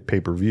like a big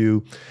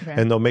pay-per-view,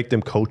 and they'll make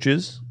them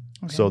coaches.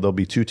 So there'll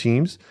be two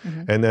teams,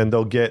 and then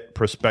they'll get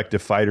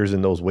prospective fighters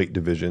in those weight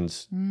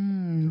divisions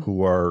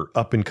who are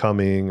up and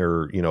coming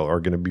or, are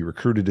going to be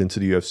recruited into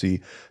the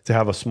UFC to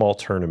have a small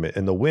tournament.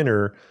 And the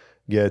winner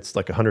gets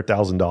like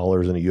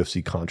 $100,000 in a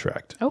UFC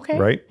contract. Okay.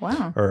 Right?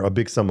 Wow. Or a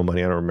big sum of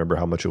money. I don't remember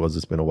how much it was.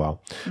 It's been a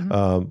while.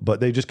 But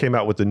they just came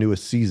out with the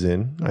newest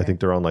season. I think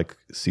they're on like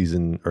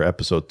season or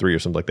episode 3 or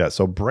something like that.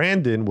 So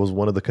Brandon was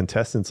one of the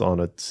contestants on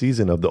a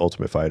season of The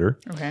Ultimate Fighter.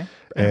 Okay.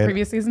 And-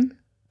 Previous season?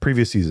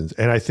 Previous seasons.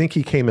 And I think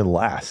he came in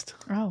last.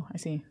 Oh, I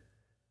see.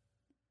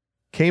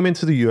 Came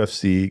into the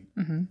UFC,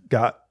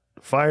 got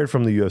fired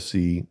from the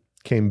UFC,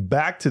 came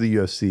back to the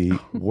UFC,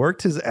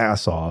 worked his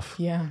ass off,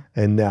 Yeah.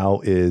 and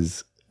now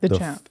is The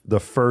champ. the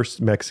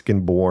first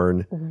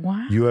Mexican-born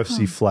Wow.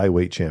 UFC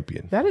flyweight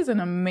champion. That is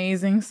an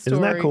amazing story.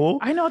 Isn't that cool?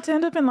 I know, to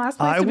end up in last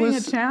place to being a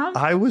champ.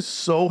 I was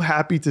so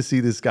happy to see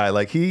this guy.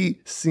 Like, he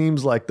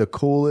seems like the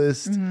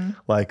coolest,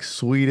 like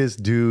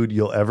sweetest dude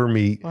you'll ever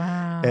meet.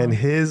 Wow. And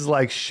his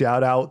like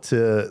shout out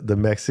to the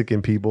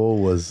Mexican people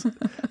was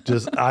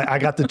just I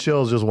got the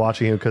chills just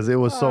watching him because it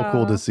was so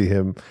cool to see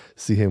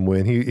him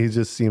win. He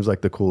just seems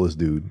like the coolest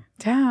dude.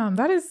 Damn,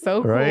 that is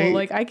so cool. Right?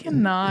 Like, I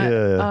cannot.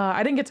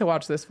 I didn't get to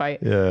watch this fight.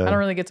 Yeah. I don't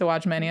really get to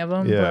watch many of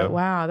them. Yeah. But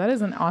wow, that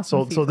is an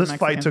awesome feat So for this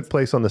fight Mexicans. took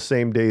place on the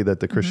same day that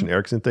the Christian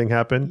Eriksen thing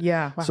happened.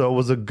 Yeah. Wow. So it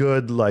was a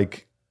good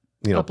like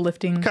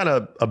Uplifting. kind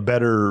of a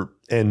better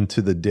end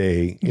to the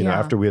day, Yeah.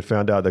 after we had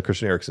found out that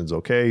Christian Eriksen's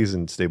okay, he's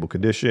in stable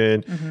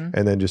condition,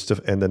 and then just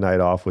to end the night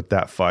off with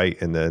that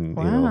fight, and then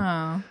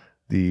Wow.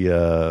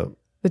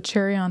 the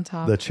cherry on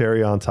top.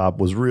 cherry on top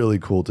was really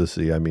cool to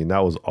see. I mean,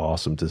 that was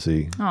awesome to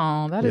see.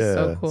 Oh, that is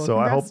so cool. So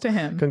Congrats I hope to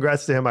him.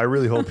 Congrats to him. I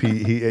really hope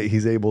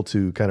he's able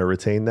to kind of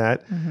retain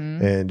that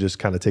and just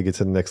kind of take it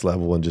to the next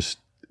level and just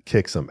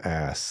kick some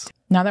ass.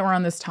 Now that we're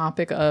on this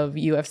topic of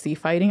UFC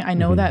fighting, I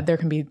know that there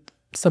can be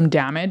some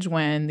damage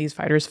when these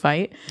fighters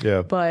fight.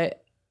 Yeah. But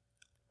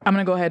I'm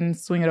going to go ahead and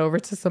swing it over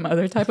to some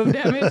other type of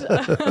damage.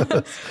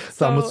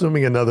 So I'm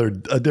assuming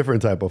a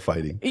different type of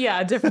fighting.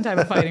 Yeah, a different type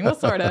of fighting. Well,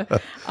 sort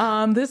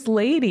of. This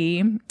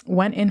lady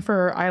went in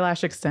for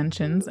eyelash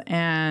extensions,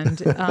 and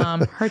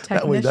her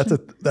technician. Wait, that's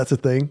a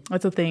thing?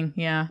 That's a thing.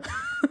 Yeah,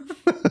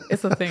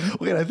 it's a thing.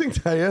 Wait, I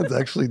think Diane's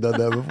actually done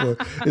that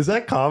before. Is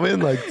that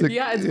common?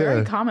 Yeah, it's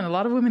very common. A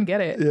lot of women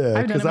get it. Yeah, I've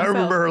done it because I myself.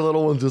 remember her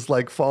little one just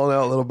like falling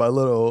out little by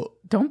little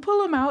don't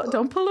pull them out.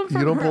 Don't pull them from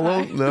You don't her pull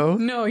eye. them? No?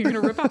 No, you're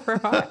going to rip off her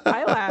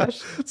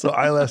eyelash. So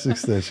eyelash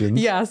extensions.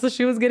 Yeah, so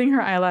she was getting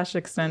her eyelash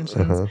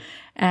extensions.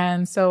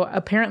 And so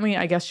apparently,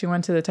 I guess she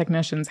went to the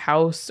technician's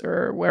house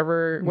or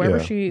wherever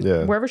she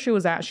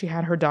was at. She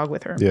had her dog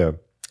with her. Yeah.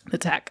 The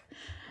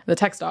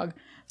tech's dog.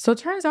 So it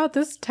turns out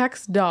this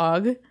tech's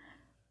dog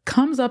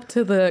comes up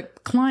to the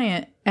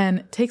client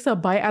and takes a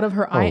bite out of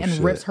her eye and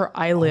shit. rips her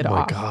eyelid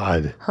off. Oh my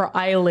God. Her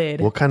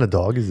eyelid. What kind of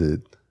dog is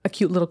it? A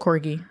cute little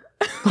corgi.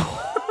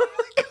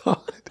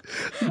 God.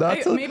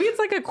 Maybe it's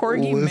like a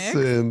corgi mix.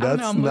 Listen,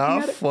 that's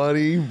not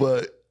funny,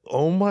 but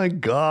oh my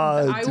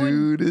God,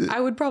 dude. I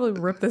would probably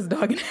rip this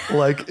dog in half.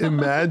 Like,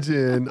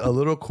 imagine a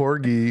little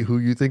corgi who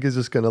you think is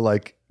just going to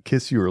like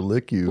kiss you or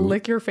lick you.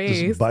 Lick your face.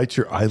 Just bite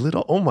your eyelid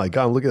off. Oh my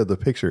God, I'm looking at the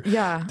picture.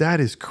 Yeah. That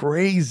is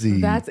crazy.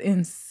 That's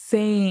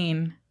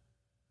insane.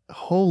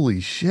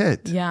 Holy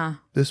shit. Yeah.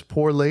 This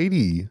poor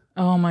lady.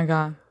 Oh my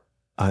God.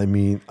 I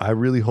mean, I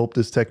really hope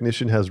this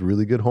technician has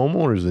really good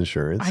homeowners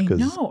insurance. I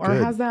know, or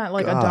has that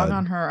like a dog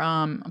on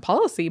her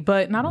policy.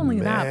 But not only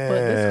that, but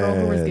this girl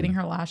who was getting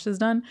her lashes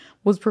done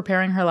was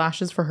preparing her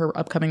lashes for her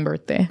upcoming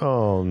birthday.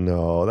 Oh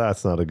no,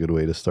 that's not a good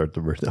way to start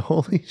the birthday.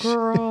 Holy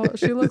Girl, shit.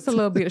 she looks a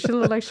little bit. She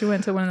looked like she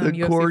went to one of them The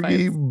UFC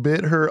corgi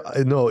fights. bit her.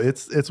 No,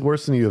 it's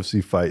worse than a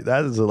UFC fight.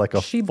 That is like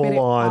a She bit it full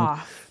on.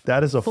 off.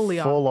 That is a Fully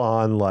off. full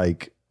on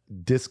like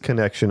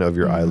disconnection of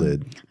your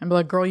eyelid. I'm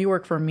like, girl, you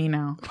work for me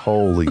now.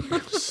 Holy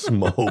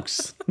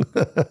smokes.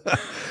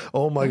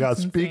 Oh my God.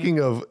 Speaking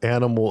of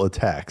animal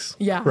attacks.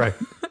 Yeah. Right.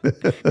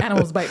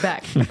 Animals bite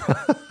back.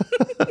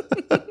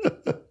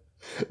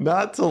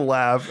 Not to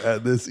laugh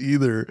at this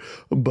either,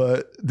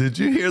 but did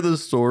you hear the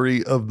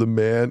story of the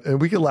man? And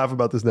we can laugh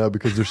about this now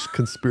because there's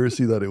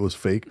conspiracy that it was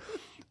fake.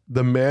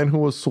 The man who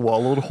was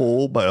swallowed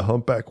whole by a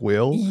humpback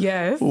whale.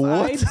 Yes,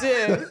 What? I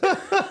did.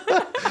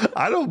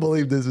 I don't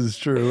believe this is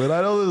true. And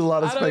I know there's a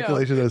lot of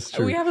speculation that's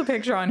true. We have a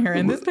picture on here,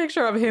 and this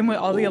picture of him with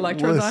all the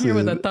electrodes on here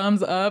with a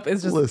thumbs up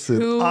is just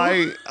who?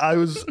 I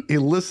was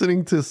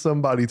listening to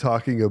somebody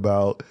talking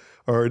about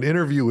or an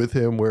interview with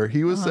him where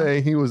he was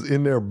saying he was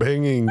in there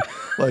banging.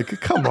 Like,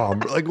 come on,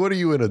 like, what are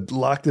you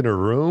locked in a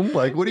room?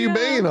 Like, what are you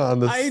banging on?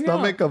 The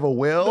stomach of a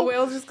whale? The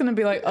whale's just gonna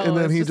be like, oh, and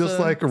then it's he just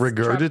like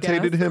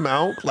regurgitated him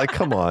out. Like,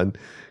 come on,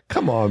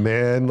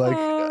 man. Like,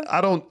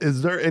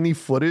 is there any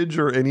footage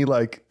or any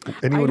like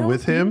anyone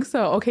with him? I don't think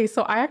so. Okay,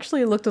 so I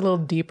actually looked a little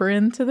deeper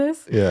into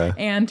this. Yeah.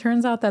 And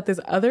turns out that this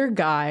other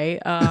guy,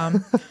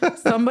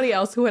 somebody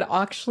else who had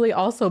actually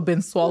also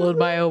been swallowed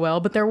by a whale,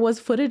 but there was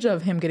footage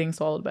of him getting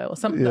swallowed by a whale.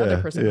 The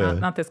other person,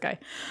 not this guy.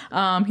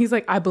 He's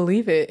like, I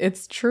believe it.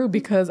 It's true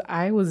because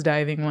I was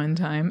diving one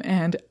time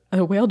and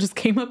a whale just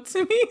came up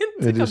to me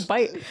and took a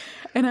bite.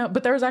 And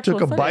but there was actually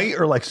took a bite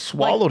or like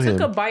swallowed him.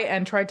 Took a bite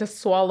and tried to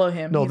swallow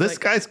him. No, He's this like,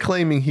 guy's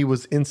claiming he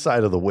was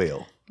inside of the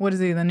whale. What is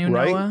he? The new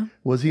Right? Noah?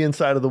 Was he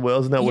inside of the whale?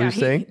 Isn't that what he's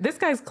saying? This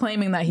guy's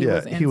claiming that he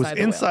was inside. He was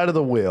inside of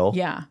the whale.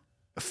 Yeah.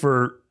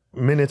 For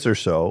minutes or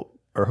so,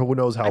 or who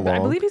knows how long. I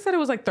believe he said it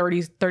was like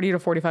 30 to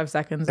 45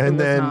 seconds. And it was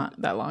then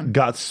not that long.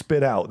 Got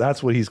spit out.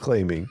 That's what he's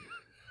claiming.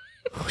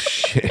 Oh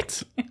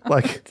shit!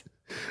 Like,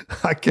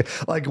 I can't.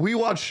 Like, we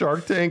watch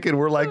Shark Tank and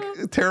we're like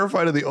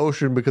terrified of the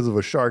ocean because of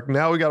a shark.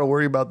 Now we got to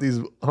worry about these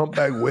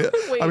humpback whales.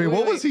 I mean,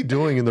 what was he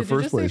doing in the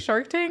first Did you place? say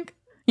Shark Tank?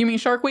 You mean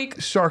Shark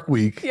Week? Shark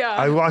Week. Yeah.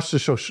 I watched the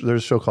show.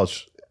 There's a show called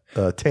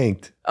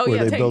Tanked. Oh, where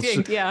yeah, they built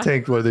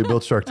Tanked, where they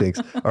built Shark Tanks,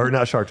 or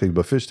not Shark Tank,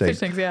 but fish tanks.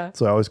 Fish tanks, yeah.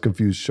 So I always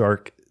confuse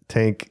Shark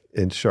Tank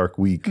and Shark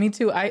Week. Me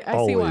too. I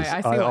see why.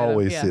 I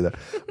always see that.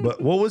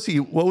 But what was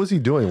he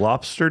doing?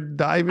 Lobster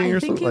diving or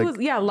something? He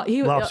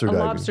was lobster a diving.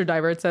 lobster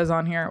diver. It says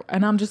on here,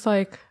 and I'm just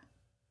like,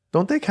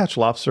 don't they catch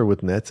lobster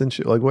with nets and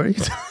shit? Like, what are you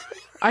doing?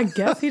 I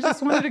guess he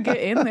just wanted to get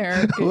in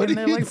there,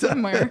 like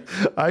somewhere.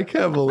 I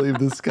can't believe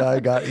this guy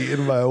got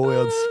eaten by a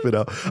whale and spit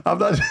out. I'm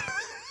not.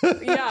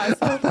 Yeah, so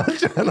I'm not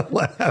trying to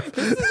laugh.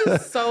 this is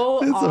just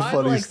so It's odd, a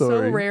funny like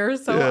story. so rare,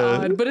 so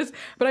odd.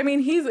 But I mean,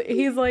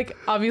 he's like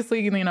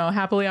obviously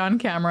happily on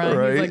camera, and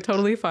Right? he's like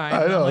totally fine.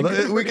 I know. I'm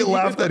like, We can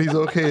laugh that he's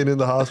okay and in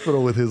the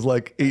hospital with his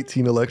like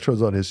 18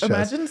 electrodes on his chest.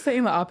 Imagine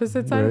saying the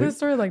opposite side of Right? this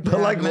story, like,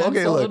 But like, man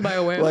okay, swallowed look, by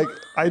a whale. like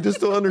I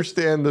just don't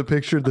understand the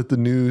picture that the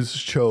news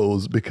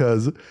chose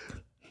because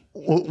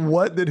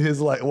what did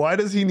why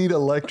does he need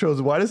electrodes?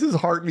 Why does his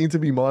heart need to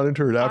be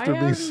monitored after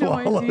being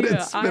swallowed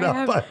and spit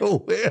out by a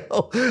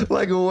whale?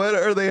 Like, what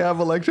are they have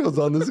electrodes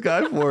on this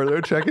guy for? They're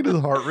checking his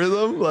heart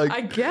rhythm?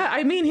 Like,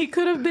 I mean, he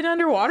could have been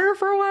underwater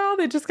for a while.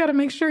 They just got to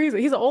make sure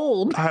he's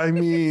old. I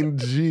mean,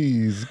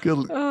 geez,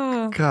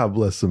 God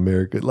bless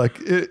America. Like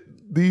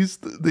these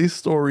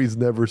stories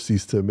never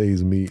cease to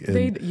amaze me.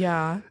 And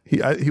Yeah.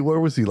 he where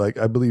was he? Like,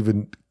 I believe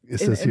in It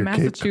says here,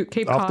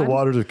 Cape off the Cod?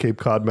 waters of Cape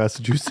Cod,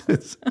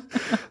 Massachusetts.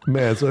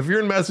 Man, so if you're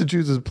in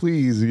Massachusetts,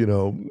 please,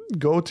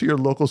 go to your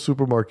local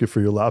supermarket for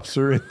your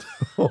lobster and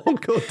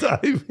don't go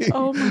diving.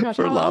 Oh my gosh.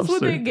 for How else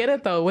would lobster. they get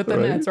it though? With the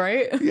Right? nets,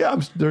 right?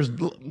 Yeah, there's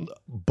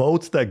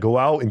boats that go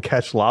out and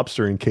catch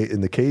lobster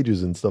in the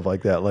cages and stuff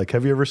like that. Like,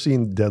 have you ever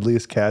seen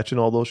Deadliest Catch and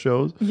all those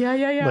shows? Yeah.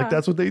 Like,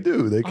 that's what they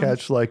do. They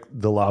catch like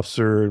the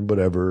lobster and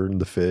whatever and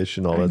the fish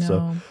and all that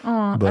stuff.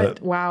 Oh,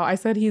 But- wow. I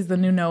said he's the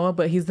new Noah,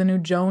 but he's the new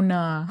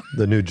Jonah.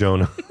 The new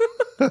Jonah.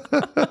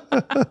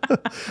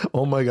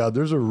 Oh my God,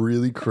 there's a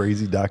really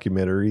crazy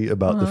documentary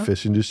about the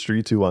fish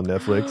industry too on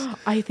Netflix.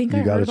 I think You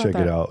I gotta heard about check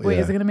it that. out, Wait,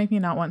 yeah. is it gonna make me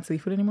not want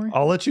seafood anymore?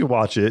 I'll let you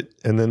watch it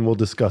and then we'll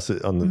discuss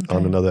it on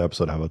another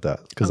episode. How about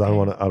that? Because I don't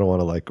want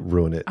to like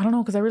ruin it. I don't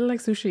know because I really like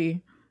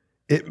sushi.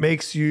 It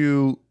makes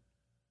you.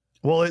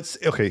 Well, it's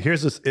okay.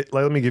 Here's this.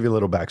 Let me give you a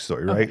little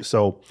backstory, right? Okay.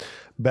 So,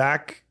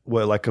 back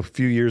like a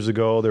few years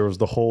ago, there was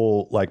the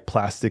whole like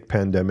plastic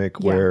pandemic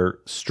Yeah. where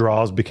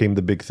straws became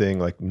the big thing.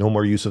 Like, no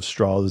more use of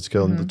straws. It's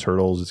killing the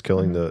turtles. It's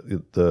killing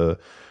the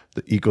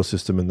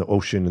ecosystem in the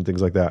ocean and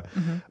things like that.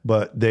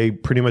 But they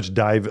pretty much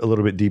dive a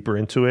little bit deeper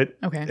into it.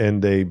 Okay.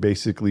 And they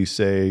basically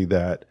say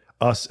that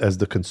us as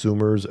the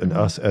consumers and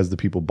us as the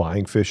people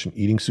buying fish and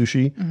eating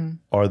sushi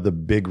are the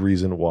big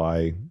reason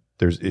why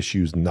there's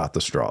issues, not the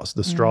straws.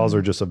 The straws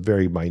are just a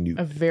very minute,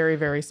 A very,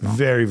 very small.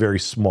 very, very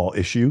small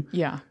issue.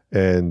 Yeah.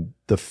 And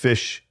the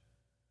fish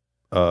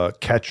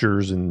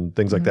catchers and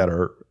things like that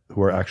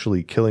who are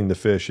actually killing the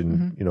fish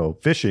and,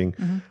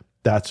 fishing,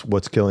 that's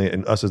what's killing it.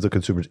 And us as the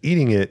consumers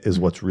eating it is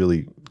what's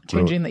really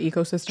Changing the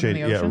ecosystem in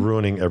the ocean.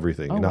 ruining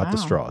everything, Oh, not the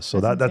wow. straws. So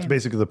That's that's insane.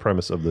 basically the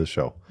premise of the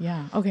show.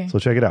 Yeah. Okay. So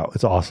check it out.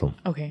 It's awesome.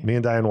 Okay. Me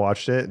and Diane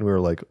watched it and we were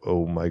like,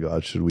 oh my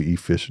God, should we eat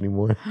fish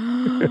anymore?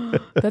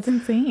 That's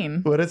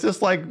insane. But it's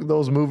just like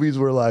those movies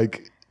where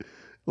like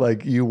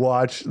you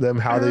watch them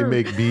how they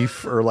make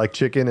beef or like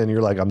chicken and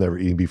you're like, I'm never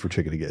eating beef or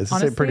chicken again. It's the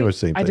same, pretty much the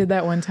same thing. I did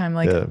that one time,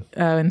 like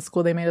in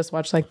school, they made us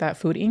watch like that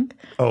Food Inc.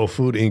 Oh,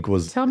 Food Inc.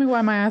 was Tell me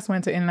why my ass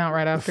went to In-N-Out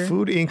right after.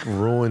 Food Inc.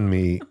 ruined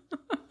me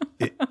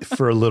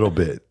for a little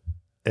bit.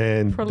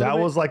 And For a little that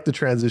bit? was like the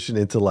transition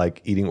into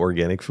like eating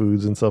organic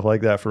foods and stuff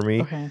like that for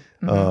me. Okay.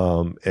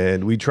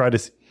 And we try to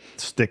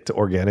stick to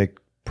organic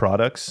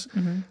products.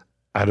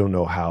 I don't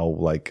know how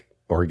like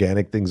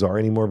organic things are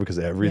anymore because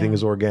everything Yeah.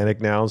 is organic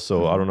now.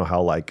 So I don't know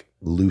how like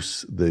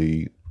loose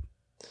the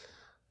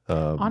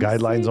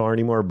guidelines are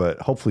anymore, but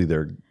hopefully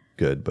they're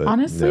good. But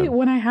Honestly, yeah.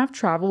 when I have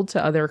traveled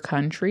to other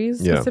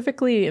countries, Yeah.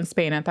 specifically in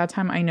Spain, at that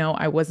time, I know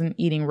I wasn't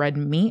eating red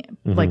meat,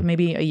 like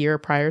maybe a year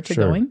prior to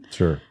going.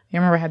 Sure. I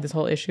remember I had this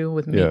whole issue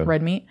with meat, Yeah.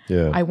 red meat.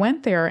 Yeah. I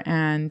went there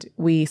and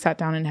we sat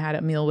down and had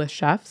a meal with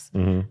chefs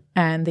Mm-hmm.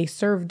 and they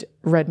served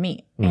red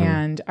meat.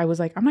 And I was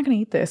like, I'm not going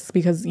to eat this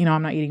because,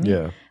 I'm not eating meat.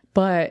 Yeah.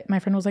 But my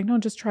friend was like, no,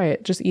 just try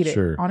it. Just eat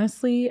Sure. it.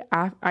 Honestly,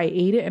 I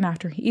ate it. And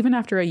even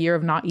after a year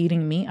of not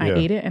eating meat, I Yeah.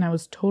 ate it and I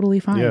was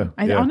totally fine. Yeah,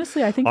 yeah.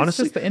 Honestly, I think it's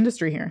just the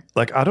industry here.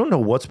 Like, I don't know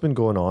what's been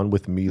going on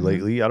with me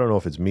lately. I don't know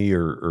if it's me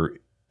or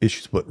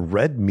issues, but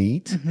red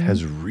meat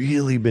has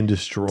really been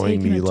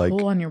destroying Taking me. a Like,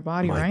 toll on your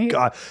body, my right?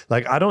 God,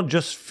 like I don't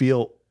just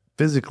feel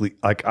physically,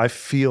 like I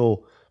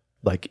feel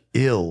like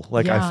ill,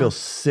 like I Yeah. feel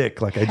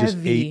sick, like I just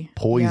Heavy. ate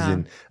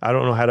poison. I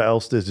don't know how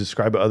else to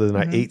describe it other than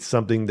I ate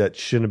something that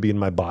shouldn't be in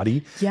my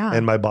body. Yeah.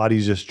 And my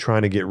body's just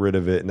trying to get rid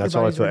of it. And that's how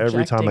I body's feel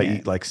every time I rejecting eat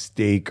it. like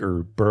steak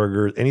or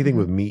burgers, anything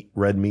with meat,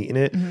 red meat in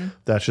it.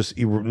 That's just,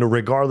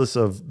 regardless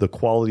of the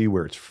quality,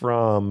 where it's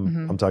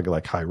from, I'm talking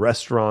like high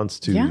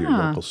restaurants to your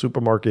Yeah. local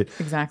supermarket.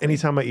 Exactly.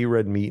 Anytime I eat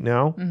red meat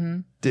now,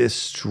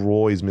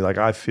 destroys me. Like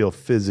I feel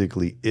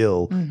physically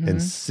ill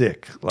and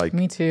sick. Like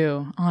Me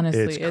too.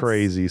 Honestly, it's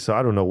crazy. So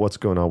I don't know what's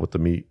going on with the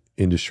meat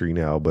industry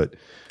now, but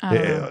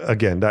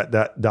again,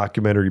 that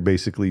documentary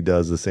basically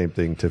does the same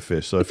thing to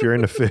fish. So if you're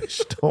into fish,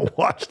 don't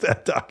watch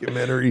that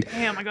documentary.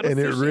 Damn, I go to and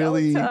it sushi all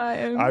really, the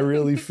time. I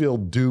really feel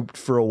duped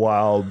for a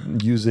while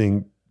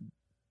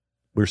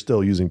we're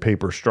still using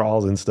paper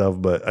straws and stuff,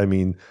 but I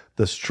mean,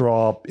 the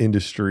straw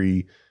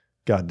industry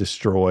got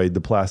destroyed.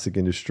 The plastic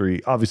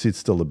industry, obviously it's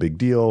still a big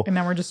deal. And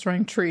now we're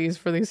destroying trees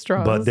for these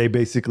straws. But they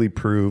basically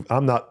prove,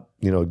 I'm not,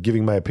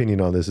 giving my opinion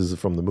on this. This is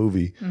from the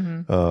movie.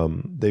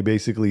 They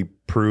basically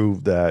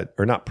prove that,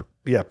 or not,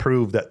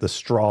 prove that the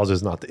straws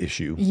is not the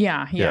issue.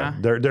 Yeah.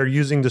 They're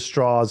using the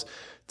straws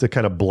to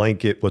kind of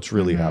blanket what's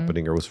really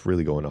happening or what's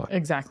really going on.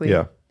 Exactly.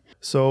 Yeah.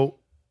 So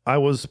I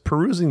was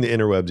perusing the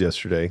interwebs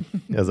yesterday,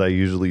 as I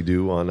usually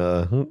do on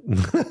a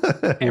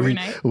Every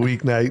night.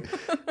 weeknight,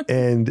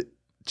 and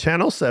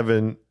Channel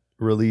 7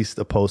 released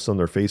a post on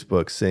their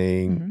Facebook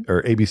saying,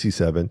 or ABC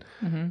 7,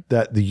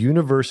 that the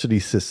university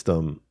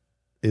system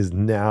is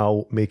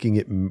now making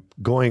it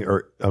going,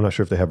 or I'm not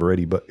sure if they have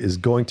already, but is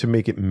going to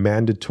make it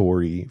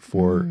mandatory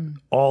for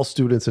all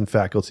students and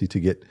faculty to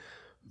get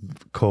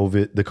the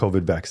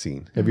COVID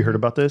vaccine. Have you heard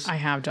about this? I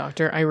have,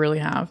 doctor. I really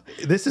have.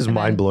 This is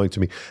mind blowing to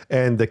me.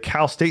 And the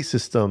Cal State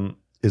system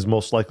is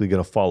most likely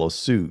going to follow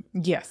suit.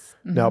 Yes.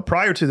 Now,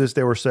 prior to this,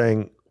 they were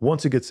saying,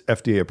 once it gets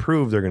FDA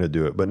approved, they're going to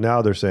do it. But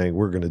now they're saying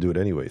we're going to do it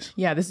anyways.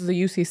 Yeah, this is a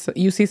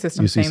UC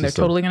system saying they're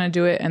totally going to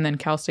do it, and then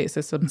Cal State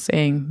system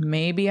saying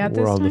maybe at this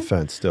time. We're on the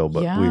fence still,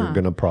 but we're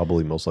going to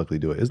probably most likely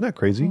do it. Isn't that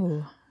crazy?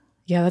 Ooh.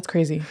 Yeah, that's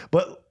crazy.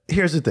 But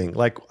here's the thing.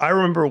 Like, I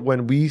remember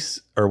when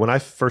I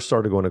first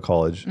started going to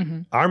college,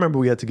 I remember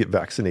we had to get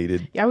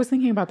vaccinated. Yeah, I was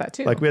thinking about that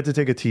too. Like, we had to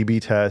take a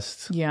TB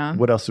test. Yeah.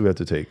 What else do we have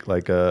to take?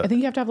 Like, I think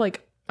you have to have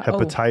like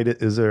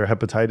hepatitis. Is there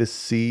hepatitis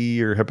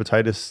C or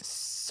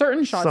hepatitis?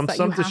 Certain shots that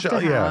you have to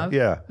have.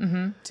 Yeah.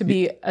 To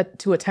be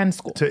to attend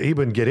school. To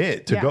even get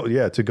in,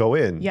 to go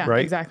in. Yeah,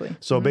 right? Exactly.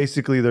 So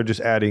basically, they're just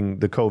adding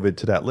the COVID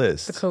to that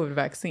list. The COVID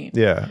vaccine.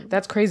 Yeah.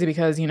 That's crazy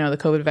because, the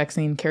COVID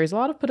vaccine carries a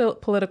lot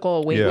of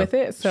political weight with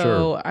it.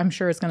 So I'm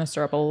sure it's going to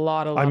stir up a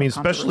lot of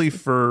especially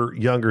for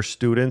younger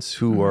students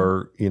who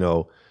are,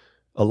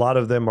 a lot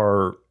of them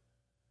are,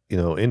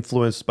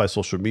 influenced by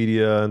social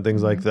media and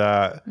things like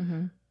that.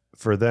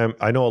 For them,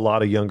 I know a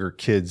lot of younger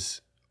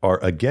kids are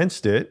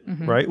against it,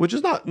 right? Which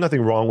is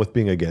nothing wrong with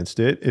being against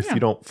it if you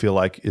don't feel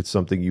like it's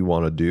something you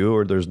want to do,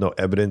 or there's no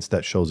evidence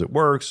that shows it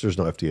works, there's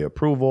no FDA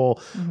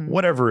approval,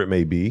 whatever it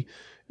may be.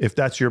 If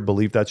that's your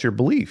belief, that's your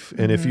belief.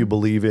 And if you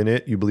believe in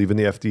it, you believe in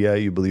the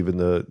FDA, you believe in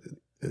the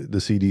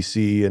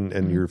CDC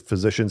and your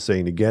physician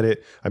saying to get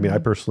it. I mean, I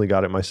personally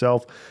got it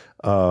myself.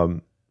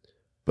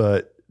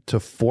 But to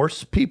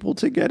force people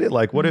to get it,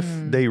 like what if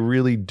they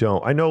really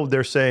don't? I know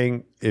they're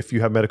saying if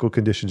you have medical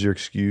conditions, you're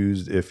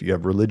excused. If you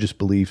have religious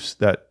beliefs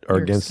that are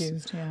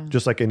against,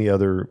 just like any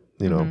other,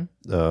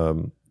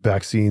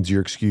 vaccines,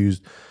 you're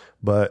excused.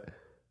 But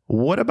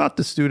what about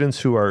the students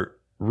who are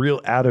real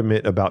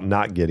adamant about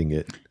not getting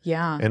it?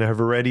 Yeah. And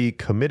have already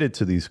committed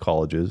to these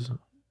colleges?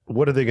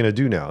 What are they going to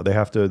do now? They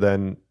have to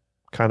then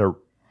kind of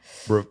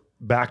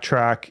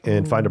backtrack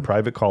and find a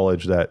private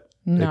college that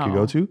they could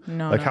go to?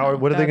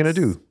 What are they going to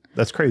do?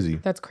 That's crazy.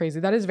 That's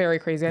crazy. That is very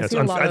crazy. I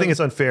think it's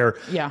unfair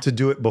to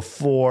do it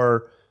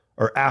before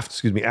or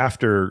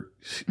after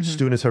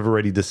students have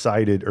already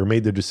decided or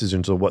made their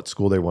decisions on what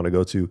school they want to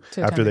go to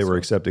after they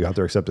were got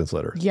their acceptance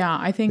letter. Yeah,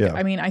 I think,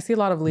 I see a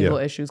lot of legal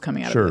issues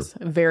coming out of this.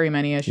 Very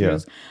many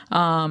issues.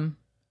 Yeah.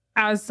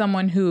 As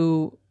someone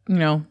who,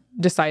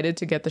 decided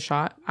to get the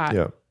shot,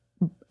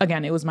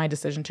 again, it was my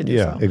decision to do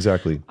so. Yeah,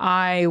 exactly.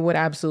 I would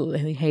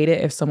absolutely hate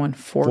it if someone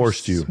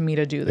forced me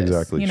to do this.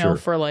 Exactly.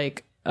 For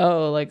like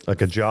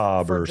a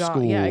job or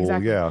school. Yeah,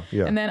 exactly.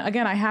 Yeah. And then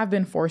again, I have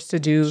been forced to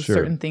do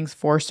certain things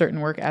for certain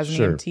work as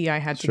an EMT. I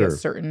had to get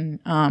certain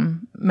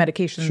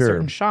medications,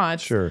 certain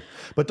shots. Sure.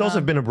 But those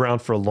have been around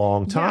for a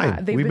long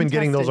time. We've been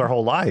getting those our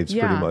whole lives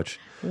pretty much.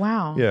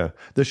 Wow. Yeah.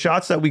 The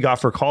shots that we got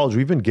for college,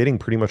 we've been getting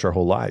pretty much our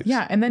whole lives.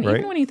 Yeah. And then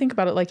even when you think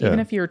about it, like even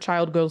if your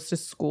child goes to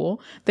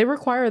school, they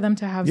require them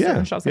to have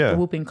certain shots like the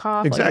whooping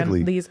cough.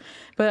 Exactly.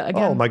 But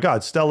again. Oh my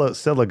God.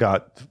 Stella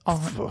got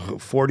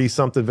 40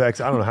 something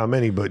vaccines. I don't know how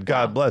many, but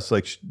God bless.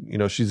 Like,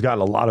 she's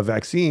gotten a lot of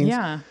vaccines.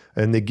 Yeah.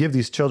 And they give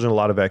these children a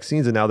lot of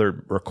vaccines, and now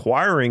they're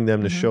requiring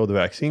them to show the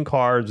vaccine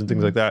cards and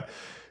things like that,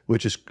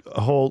 which is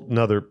a whole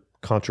nother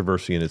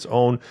controversy in its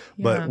own.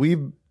 But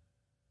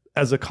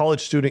as a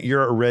college student,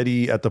 you're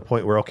already at the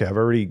point where,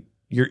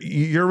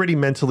 you're already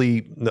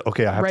mentally,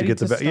 I have to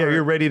get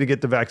you're ready to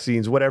get the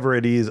vaccines, whatever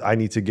it is, I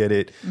need to get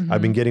it.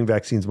 I've been getting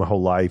vaccines my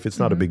whole life. It's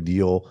not a big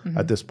deal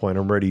at this point.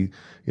 I'm ready,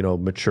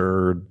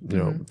 matured,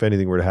 if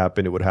anything were to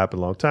happen, it would happen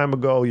a long time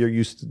ago. You're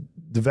used to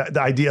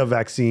the idea of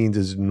vaccines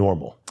is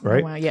normal,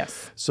 right? Oh, wow,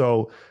 yes.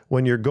 So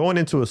when you're going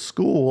into a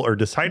school or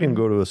deciding to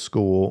go to a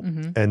school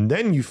and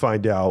then you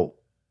find out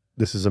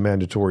this is a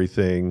mandatory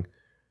thing,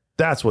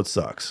 that's what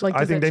sucks. Like,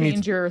 does it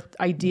change your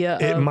idea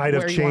of it might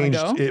have changed.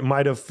 It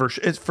might have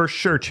it's for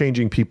sure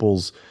changing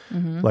people's,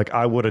 like,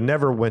 I would have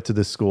never went to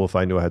this school if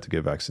I knew I had to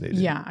get vaccinated.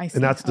 Yeah, I see.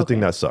 And that's the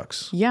thing that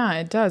sucks. Yeah,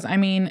 it does. I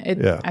mean,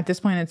 at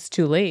this point, it's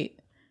too late.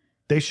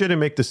 They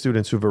shouldn't make the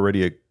students who've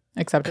already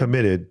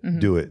committed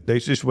do it. They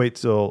should just wait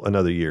till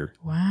another year.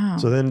 Wow.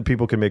 So then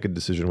people can make a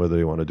decision whether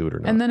they want to do it or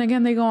not. And then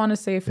again, they go on to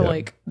say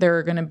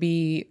they're going to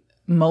be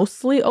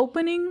mostly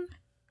opening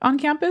on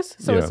campus,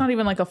 so it's not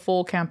even like a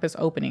full campus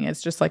opening.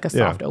 It's just like a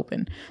soft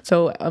open.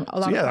 So a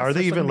lot. of are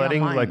they even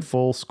letting like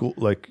full school?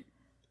 Like,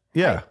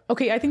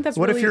 okay, I think that's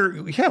what if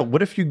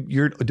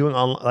you're doing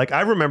online? Like,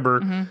 I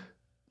remember,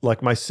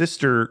 like my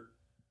sister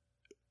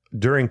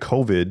during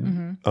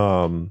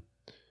COVID.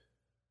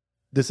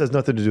 This has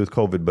nothing to do with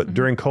COVID, but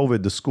during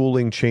COVID, the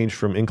schooling changed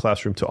from in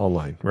classroom to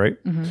online, right?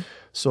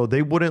 So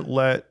they wouldn't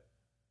let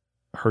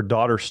her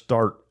daughter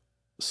start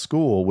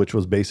school, which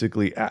was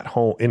basically at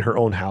home in her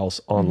own house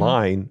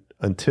online,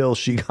 until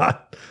she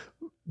got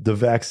the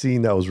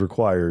vaccine that was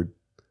required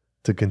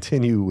to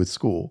continue with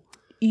school.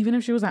 Even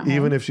if she was at home?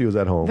 Even if she was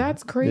at home.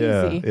 That's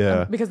crazy.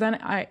 Yeah. Because then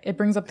it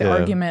brings up the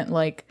argument,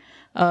 like,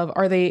 of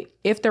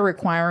if they're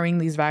requiring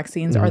these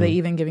vaccines, are they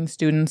even giving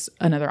students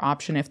another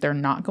option if they're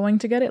not going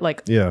to get it?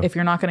 Like, if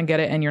you're not going to get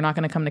it and you're not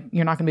going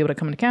to be able to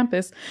come to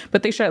campus,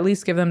 but they should at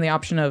least give them the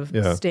option of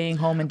staying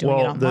home and doing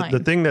it online. The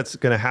thing that's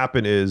going to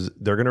happen is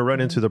they're going to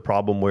run into the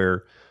problem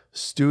where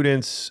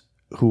students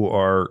who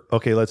are,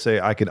 okay, let's say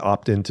I can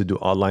opt in to do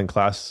online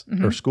class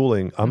or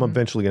schooling. I'm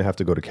eventually going to have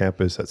to go to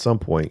campus at some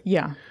point.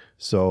 Yeah.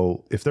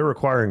 So if they're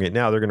requiring it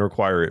now, they're going to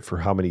require it for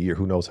how many years,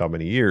 who knows how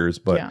many years.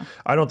 But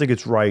I don't think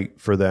it's right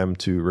for them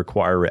to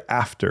require it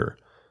after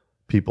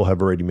people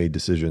have already made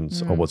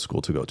decisions on what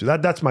school to go to.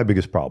 That's my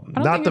biggest problem.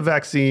 Not the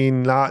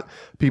vaccine, not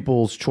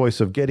people's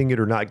choice of getting it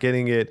or not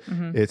getting it.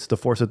 It's the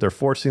force that they're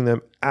forcing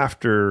them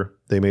after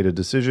they made a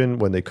decision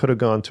when they could have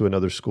gone to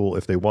another school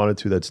if they wanted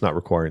to that's not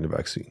requiring the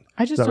vaccine.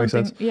 I just don't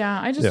think,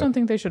 I just don't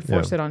think they should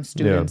force it on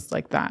students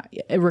like that,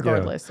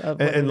 regardless of.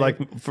 And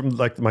like from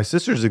like my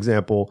sister's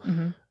example,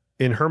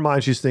 in her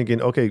mind, she's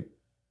thinking, okay,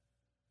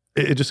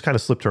 it just kind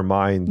of slipped her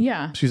mind.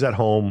 Yeah. She's at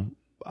home.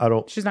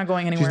 She's not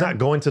going anywhere. She's not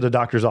going to the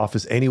doctor's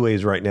office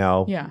anyways right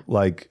now. Yeah.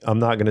 Like, I'm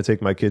not going to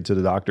take my kid to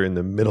the doctor in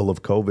the middle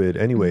of COVID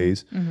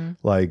anyways.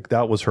 Like,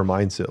 that was her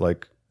mindset.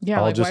 Like,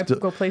 I'll like, just why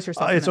go place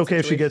yourself. It's okay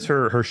if she gets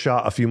her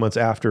shot a few months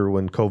after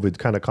when COVID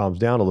kind of calms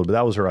down a little bit.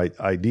 That was her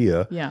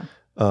idea. Yeah.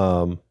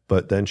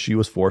 But then she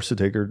was forced to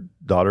take her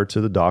daughter to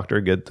the doctor,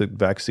 get the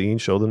vaccine,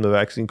 show them the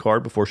vaccine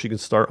card before she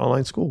could start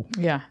online school.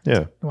 Yeah.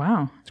 Yeah.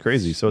 Wow. It's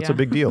crazy. So it's a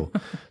big deal.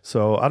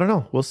 So I don't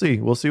know. We'll see.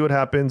 We'll see what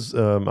happens.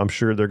 I'm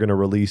sure they're going to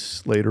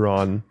release later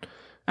on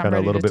kind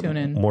of a little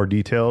bit more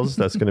details.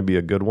 That's going to be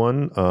a good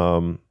one.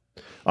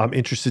 I'm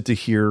interested to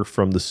hear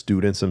from the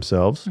students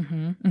themselves,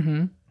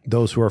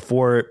 those who are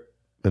for it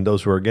and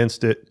those who are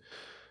against it.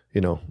 You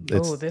know,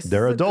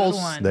 they're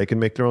adults. They can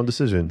make their own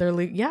decision. They're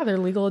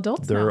legal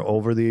adults. They're now.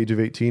 over the age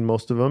of 18,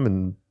 most of them.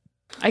 And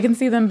I can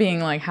see them being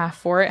like half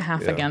for it,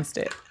 half against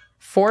it.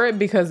 For it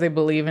because they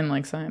believe in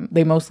like science.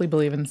 They mostly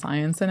believe in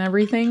science and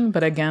everything,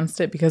 but against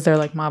it because they're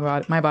like, my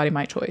body,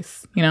 my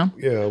choice, you know?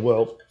 Yeah,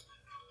 well.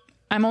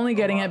 I'm only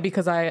getting it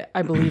because I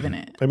believe in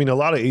it. I mean, a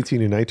lot of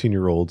 18 and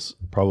 19-year-olds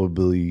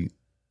probably,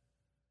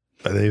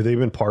 they've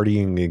been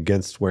partying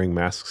against wearing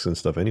masks and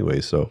stuff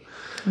anyway, so.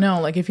 No,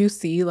 like if you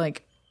see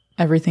like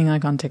everything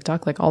like on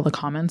TikTok, like all the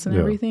comments and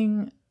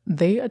everything,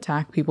 they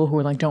attack people who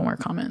are like, don't wear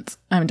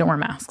don't wear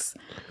masks.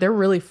 They're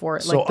really for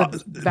it, like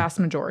the vast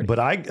majority.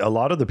 But a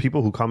lot of the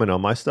people who comment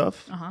on my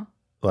stuff,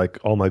 like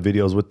all my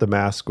videos with the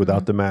mask,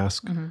 without the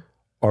mask,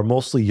 are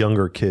mostly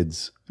younger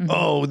kids.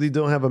 Oh, they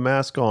don't have a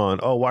mask on.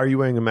 Oh, why are you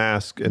wearing a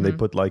mask? And they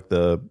put like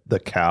the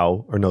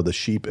cow the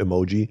sheep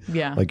emoji.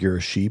 Yeah, like you're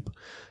a sheep.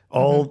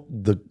 All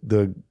the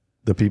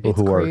people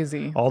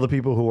all the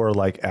people who are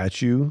like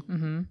at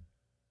you.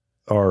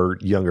 Are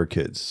younger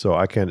kids, so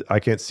I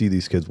can't see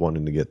these kids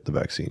wanting to get the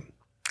vaccine.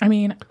 I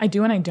mean, I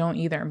do and I don't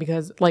either,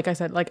 because like I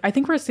said, like I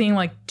think we're seeing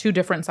like two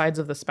different sides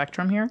of the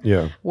spectrum here.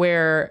 Yeah,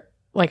 where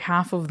like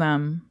half of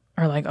them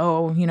are like,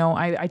 oh,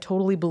 I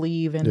totally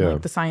believe in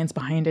like the science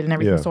behind it and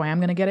everything, so I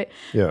am gonna get it.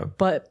 Yeah,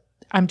 but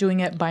I'm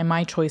doing it by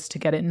my choice to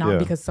get it, not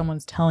because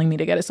someone's telling me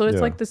to get it. So it's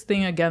like this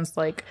thing against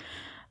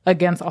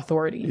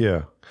authority.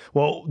 Yeah.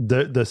 Well,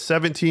 the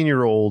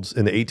 17-year-olds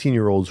and the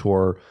 18-year-olds who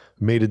are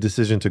made a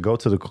decision to go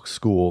to the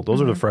school,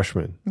 those are the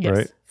freshmen,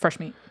 right? Fresh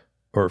meat.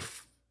 Or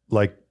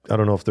like, I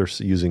don't know if they're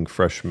using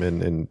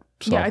freshmen and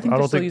sophomore. Yeah, I think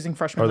they're still using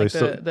freshmen. Are they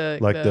still,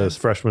 the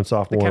freshman,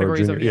 sophomore,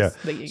 junior?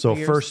 So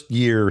first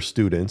year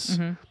students,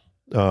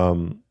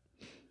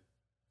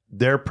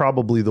 they're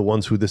probably the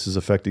ones who this is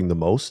affecting the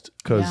most,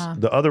 because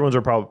the other ones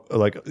are probably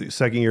like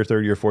second year,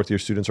 third year, fourth year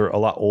students are a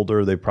lot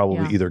older. They've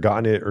probably either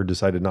gotten it or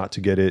decided not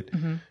to get it,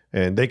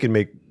 and they can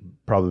make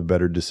probably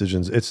better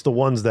decisions. It's the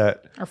ones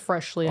that are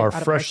freshly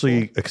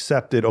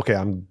accepted. Okay,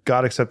 I'm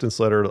got acceptance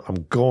letter.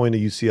 I'm going to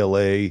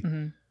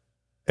UCLA.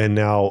 And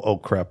now, oh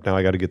crap, now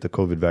I got to get the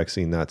COVID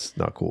vaccine. That's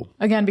not cool.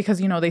 Again, because,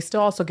 they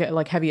still also get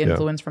like heavy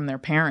influence from their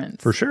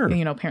parents. For sure.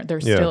 They're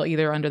still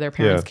either under their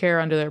parents' care,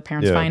 under their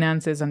parents'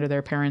 finances, under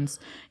their parents,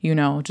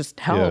 just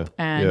help.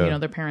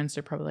 And, their parents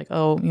are probably like,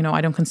 oh,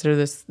 I don't consider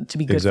this to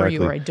be good for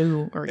you, or I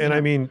do.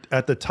 I mean,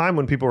 at the time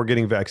when people were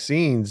getting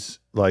vaccines,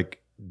 like,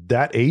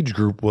 that age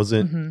group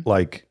wasn't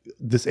like,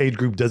 this age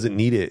group doesn't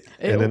need it.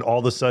 And then all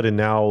of a sudden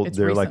now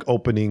they're like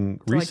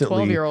opening recently.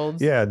 Like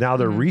 12-year-olds. Yeah, now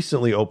they're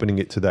recently opening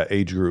it to that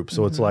age group.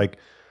 So it's like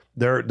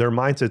their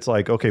mindset's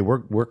like, okay,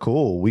 we're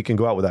cool. We can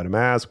go out without a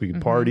mask. We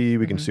can party.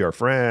 We can see our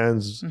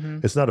friends.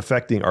 It's not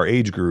affecting our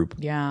age group.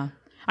 Yeah.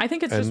 I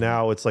think it's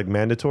now it's like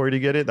mandatory to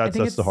get it.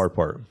 That's the hard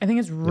part. I think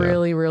it's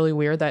really, really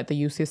weird that the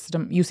UC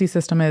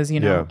system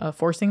is,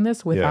 forcing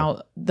this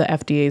without the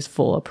FDA's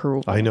full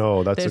approval. I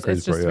know, that's the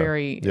crazy part.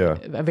 It's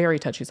just a very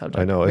touchy subject.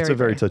 I know, it's a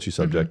very touchy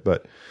subject,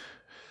 but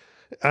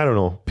I don't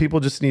know. People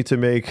just need to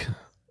make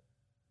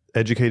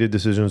educated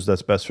decisions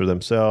that's best for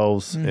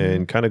themselves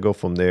and kind of go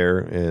from there.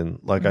 And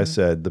like I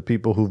said, the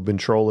people who've been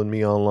trolling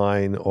me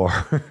online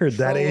are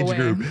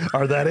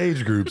that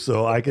age group.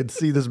 So I could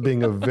see this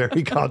being a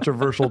very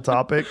controversial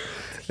topic.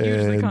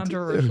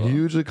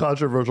 Hugely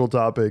controversial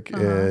topic.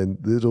 And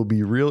it'll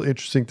be real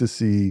interesting to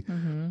see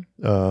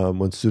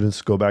when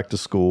students go back to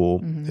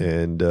school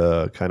and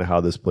kind of how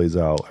this plays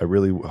out. I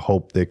really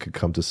hope they could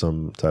come to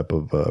some type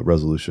of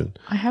resolution.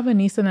 I have a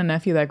niece and a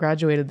nephew that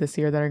graduated this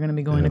year that are going to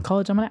be going to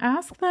college. I'm going to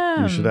ask them.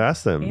 You should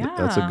ask them. Yeah.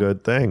 That's a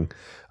good thing.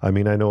 I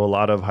mean, I know a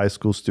lot of high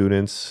school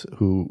students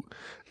who,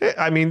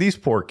 these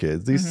poor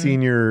kids, these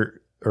senior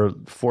or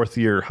fourth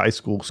year high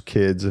school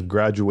kids have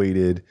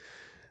graduated.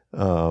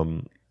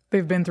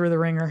 They've been through the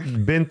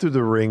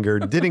ringer.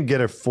 Didn't get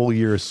a full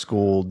year of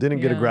school, didn't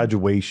get a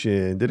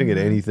graduation, didn't get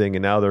anything.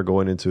 And now they're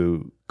going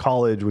into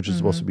college, which is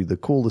supposed to be the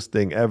coolest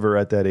thing ever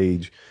at that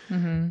age.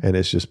 And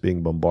it's just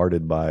being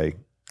bombarded by,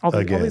 all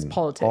these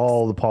politics.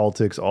 All the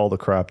politics, all the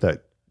crap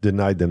that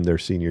denied them their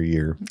senior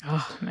year.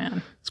 Oh,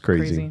 man. It's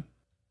crazy.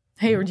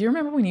 Hey, do you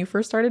remember when you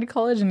first started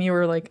college and you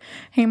were like,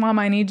 hey, Mom,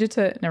 I need you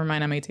to... Never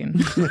mind, I'm 18.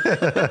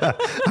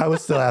 I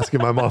was still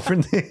asking my mom for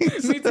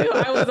things. Me too.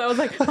 I was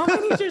like, Mom, I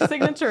need your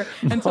signature.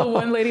 Until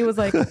one lady was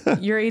like,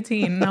 you're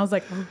 18. And I was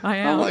like, I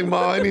am. I'm like,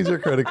 Mom, I need your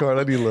credit card.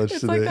 I need lunch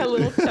it's today. It's like that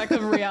little check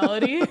of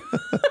reality.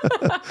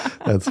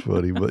 That's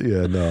funny. But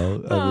yeah,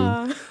 no.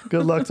 I mean,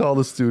 good luck to all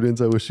the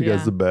students. I wish you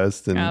guys the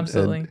best. And,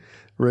 absolutely. And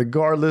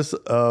regardless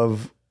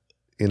of,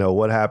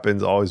 what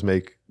happens, always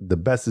make the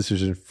best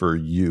decision for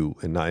you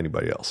and not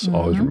anybody else.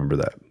 Always remember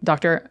that.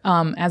 Doctor,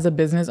 as a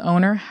business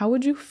owner, how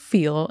would you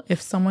feel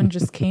if someone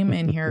just came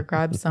in here,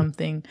 grabbed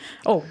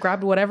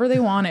whatever they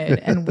wanted,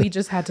 and we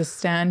just had to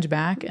stand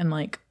back and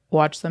like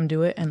watch them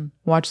do it and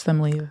watch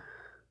them leave?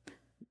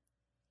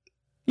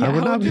 Yeah,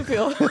 how would you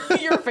feel?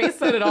 Your face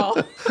said it all.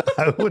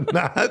 I would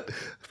not.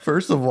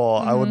 First of all,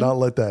 I would not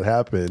let that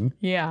happen.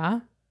 Yeah.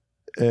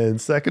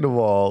 And second of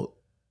all,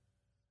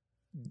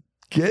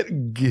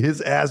 get his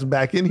ass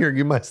back in here and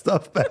get my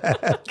stuff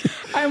back.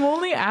 I'm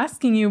only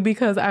asking you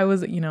because I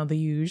was, the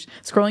usual,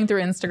 scrolling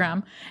through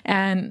Instagram,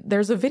 and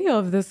there's a video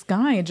of this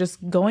guy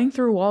just going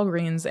through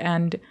Walgreens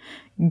and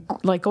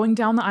like going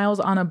down the aisles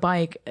on a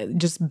bike,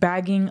 just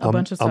bagging a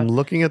bunch of stuff. I'm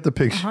looking at the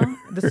picture.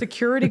 The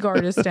security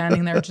guard is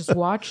standing there just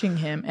watching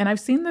him. And I've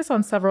seen this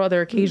on several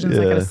other occasions,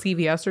 like at a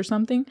CVS or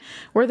something,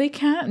 where they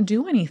can't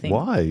do anything.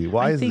 Why?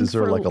 Why is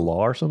there like a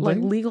law or something? Like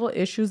legal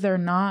issues, they're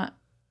not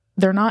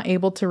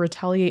able to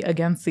retaliate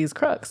against these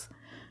crooks.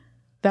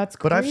 That's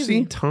crazy. But I've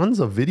seen tons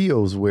of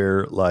videos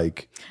where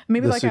like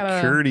maybe the like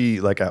security,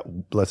 at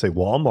let's say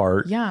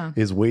Walmart,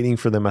 is waiting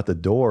for them at the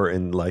door,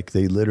 and like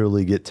they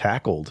literally get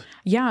tackled.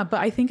 Yeah,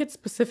 but I think it's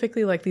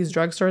specifically like these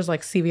drugstores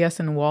like CVS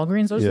and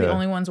Walgreens. Those are the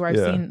only ones where I've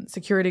seen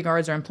security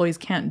guards or employees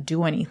can't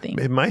do anything.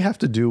 It might have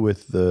to do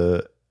with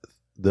the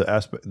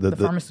aspect,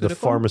 the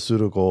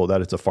pharmaceutical, that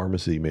it's a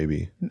pharmacy,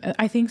 maybe.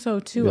 I think so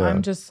too. Yeah.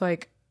 I'm just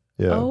like,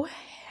 oh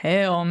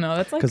hell no.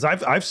 That's like, because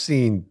I've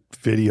seen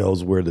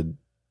videos where the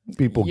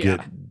people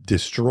get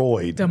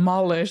destroyed,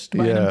 demolished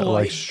by an employee.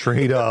 Like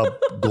straight up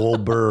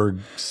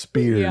Goldberg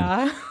speared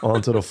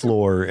onto the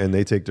floor, and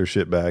they take their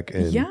shit back.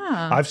 And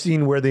I've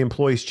seen where the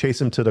employees chase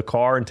them to the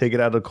car and take it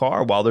out of the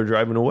car while they're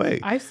driving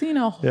away. I've seen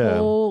a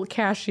whole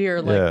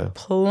cashier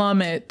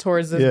plummet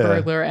towards this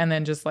burglar and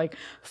then just like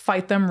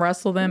fight them,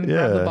 wrestle them,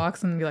 grab the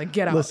box and be like,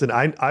 get out. Listen,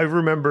 I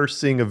remember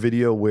seeing a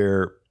video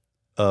where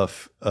a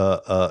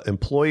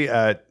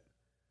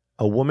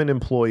woman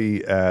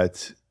employee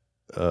at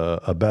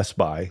a Best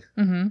Buy.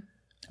 Mm-hmm.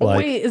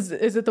 Wait, is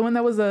it the one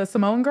that was a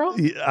Samoan girl?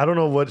 I don't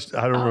know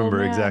I don't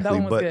remember exactly, that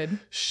one was but good.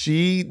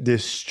 She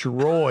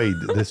destroyed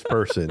this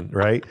person,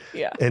 right?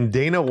 Yeah. And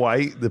Dana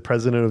White, the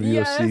president of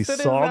UFC,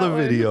 saw the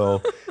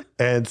video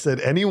and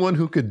said, anyone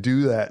who could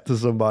do that to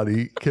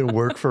somebody can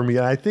work for me.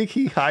 And I think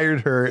he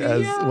hired her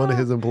as one of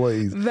his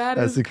employees. That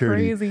as is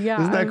security. Crazy.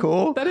 Yeah. Isn't that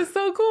cool? That is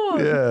so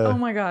cool. Yeah. Oh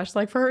my gosh.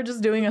 Like for her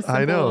just doing a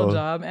simple little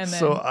job. And then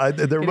so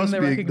there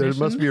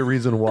must be a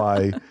reason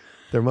why.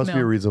 There must be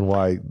a reason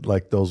why,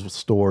 like, those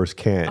stores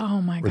can't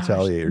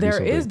retaliate.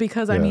 There is,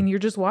 because I mean, you're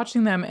just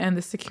watching them, and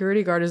the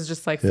security guard is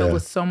just like filled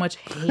with so much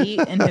hate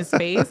in his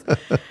face.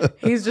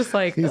 He's just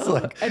like, he's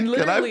like, and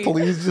can I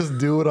please just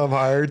do what I'm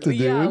hired to do?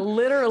 Yeah,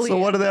 literally. So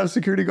what do they have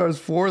security guards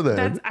for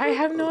then? I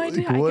have no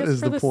idea. Like, what I guess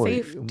is for the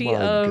point? Safety My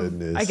of.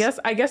 goodness.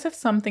 I guess if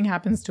something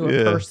happens to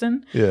a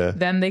person,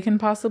 then they can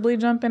possibly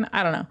jump in.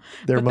 I don't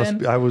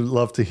know. I would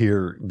love to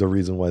hear the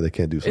reason why they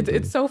can't do something.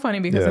 It's so funny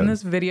because in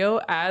this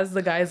video, as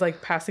the guy's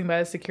like passing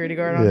by the security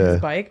guard on his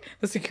bike,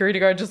 the security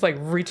guard just like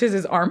reaches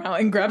his arm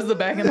out and grabs the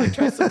bag and like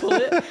tries to pull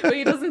it, but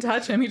he doesn't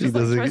touch him. He just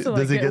tries to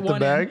like get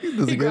one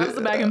in. He grabs the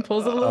bag and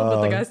pulls it a little,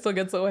 but the guy still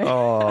gets away.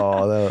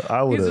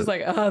 I would. He's just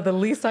like, the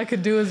least I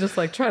could do is just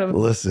like try to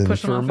listen.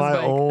 Push him for off my his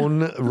bike.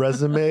 own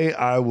resume,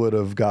 I would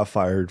have got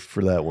fired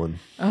for that one.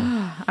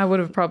 I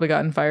would have probably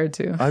gotten fired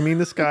too. I mean,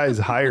 this guy is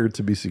hired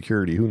to be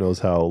security. Who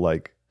knows how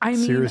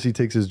serious he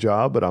takes his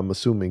job? But I'm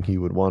assuming he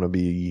would want to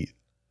be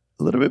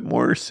a little bit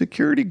more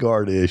security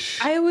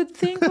guard-ish. I would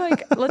think,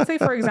 like, let's say,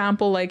 for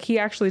example, like he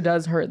actually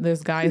does hurt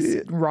this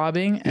guy's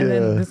robbing, and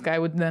then this guy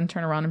would then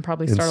turn around and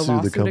probably start a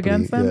lawsuit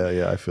against them.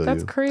 Yeah, I feel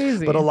that's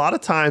crazy. But a lot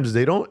of times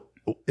they don't.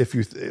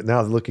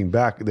 Now looking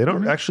back, they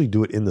don't actually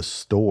do it in the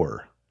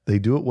store. They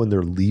do it when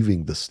they're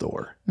leaving the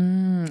store,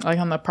 like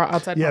on the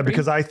outside. Yeah, property?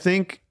 because I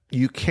think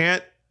you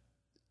can't.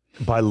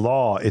 By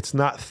law, it's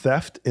not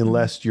theft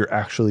unless you're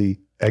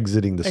actually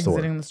exiting the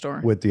store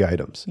with the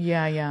items.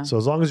 Yeah. So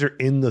as long as you're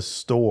in the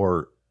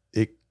store,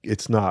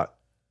 it's not,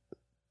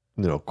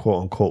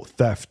 quote unquote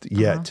theft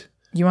yet.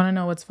 You want to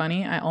know what's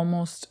funny? I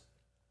almost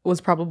was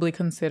probably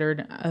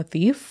considered a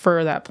thief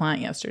for that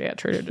plant yesterday at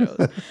Trader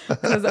Joe's.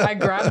 Because I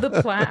grabbed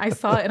the plant, I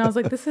saw it, and I was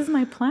like, this is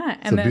my plant.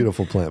 It's a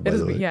beautiful plant, by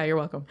the way. Yeah, you're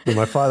welcome.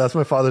 That's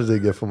my Father's Day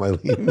gift from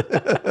Eileen.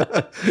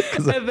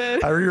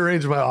 I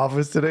rearranged my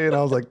office today, and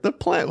I was like, the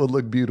plant would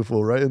look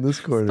beautiful right in this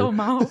corner. So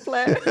my whole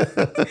plant.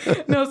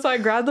 No, so I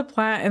grabbed the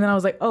plant, and then I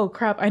was like, oh,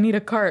 crap, I need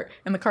a cart.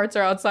 And the carts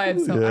are outside.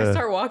 So I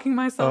start walking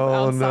myself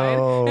outside.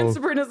 No. And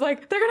Sabrina's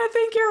like, they're going to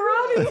think you're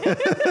robbing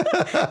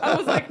it. I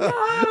was like,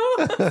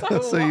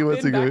 no. So you went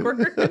to go.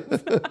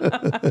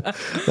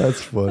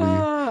 That's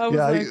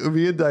funny.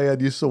 Me and Diane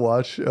used to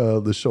watch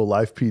the show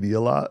Life PD a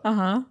lot.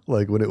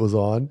 Like when it was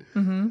on.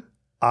 Mm-hmm.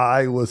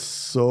 I was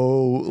so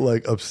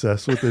like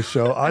obsessed with this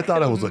show. I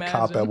thought I was a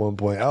cop at one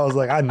point. I was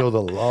like, I know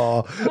the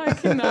law. I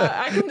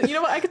cannot. You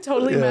know what? I could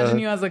totally imagine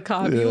you as a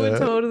cop. You would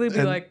totally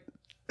be like.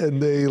 And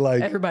they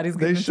like everybody's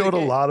they showed a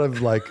lot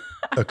of like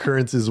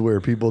occurrences where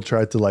people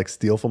tried to like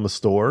steal from a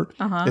store,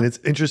 and it's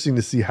interesting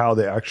to see how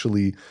they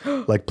actually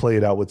like play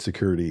it out with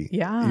security.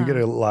 Yeah, you get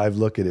a live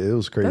look at it. It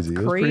was crazy.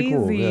 That's crazy. It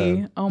was pretty cool.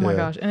 Yeah. Oh my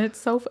gosh! And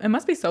it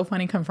must be so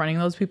funny confronting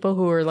those people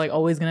who are like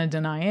always gonna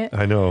deny it.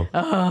 I know.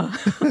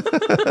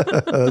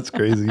 That's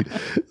crazy.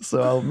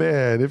 So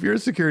man, if you're a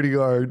security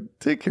guard,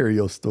 take care of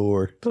your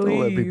store. Please. Don't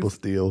let people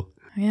steal.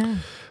 Yeah.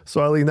 So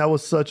Eileen, that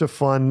was such a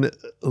fun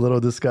little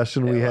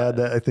discussion we had.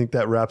 That I think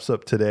that wraps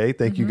up today.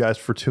 Thank you guys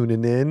for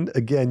tuning in.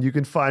 Again, you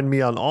can find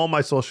me on all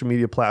my social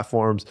media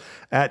platforms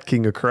at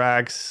King of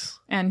Cracks.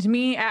 And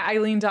me at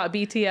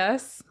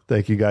Eileen.bts.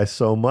 Thank you guys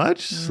so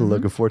much. So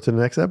looking forward to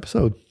the next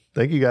episode.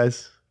 Thank you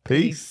guys.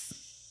 Peace.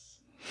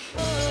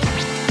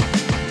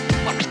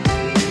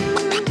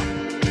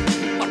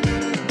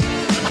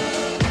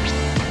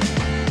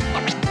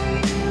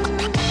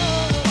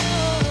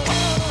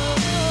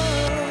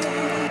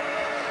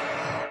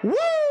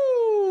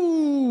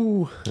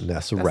 And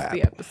that's a wrap.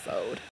 The episode.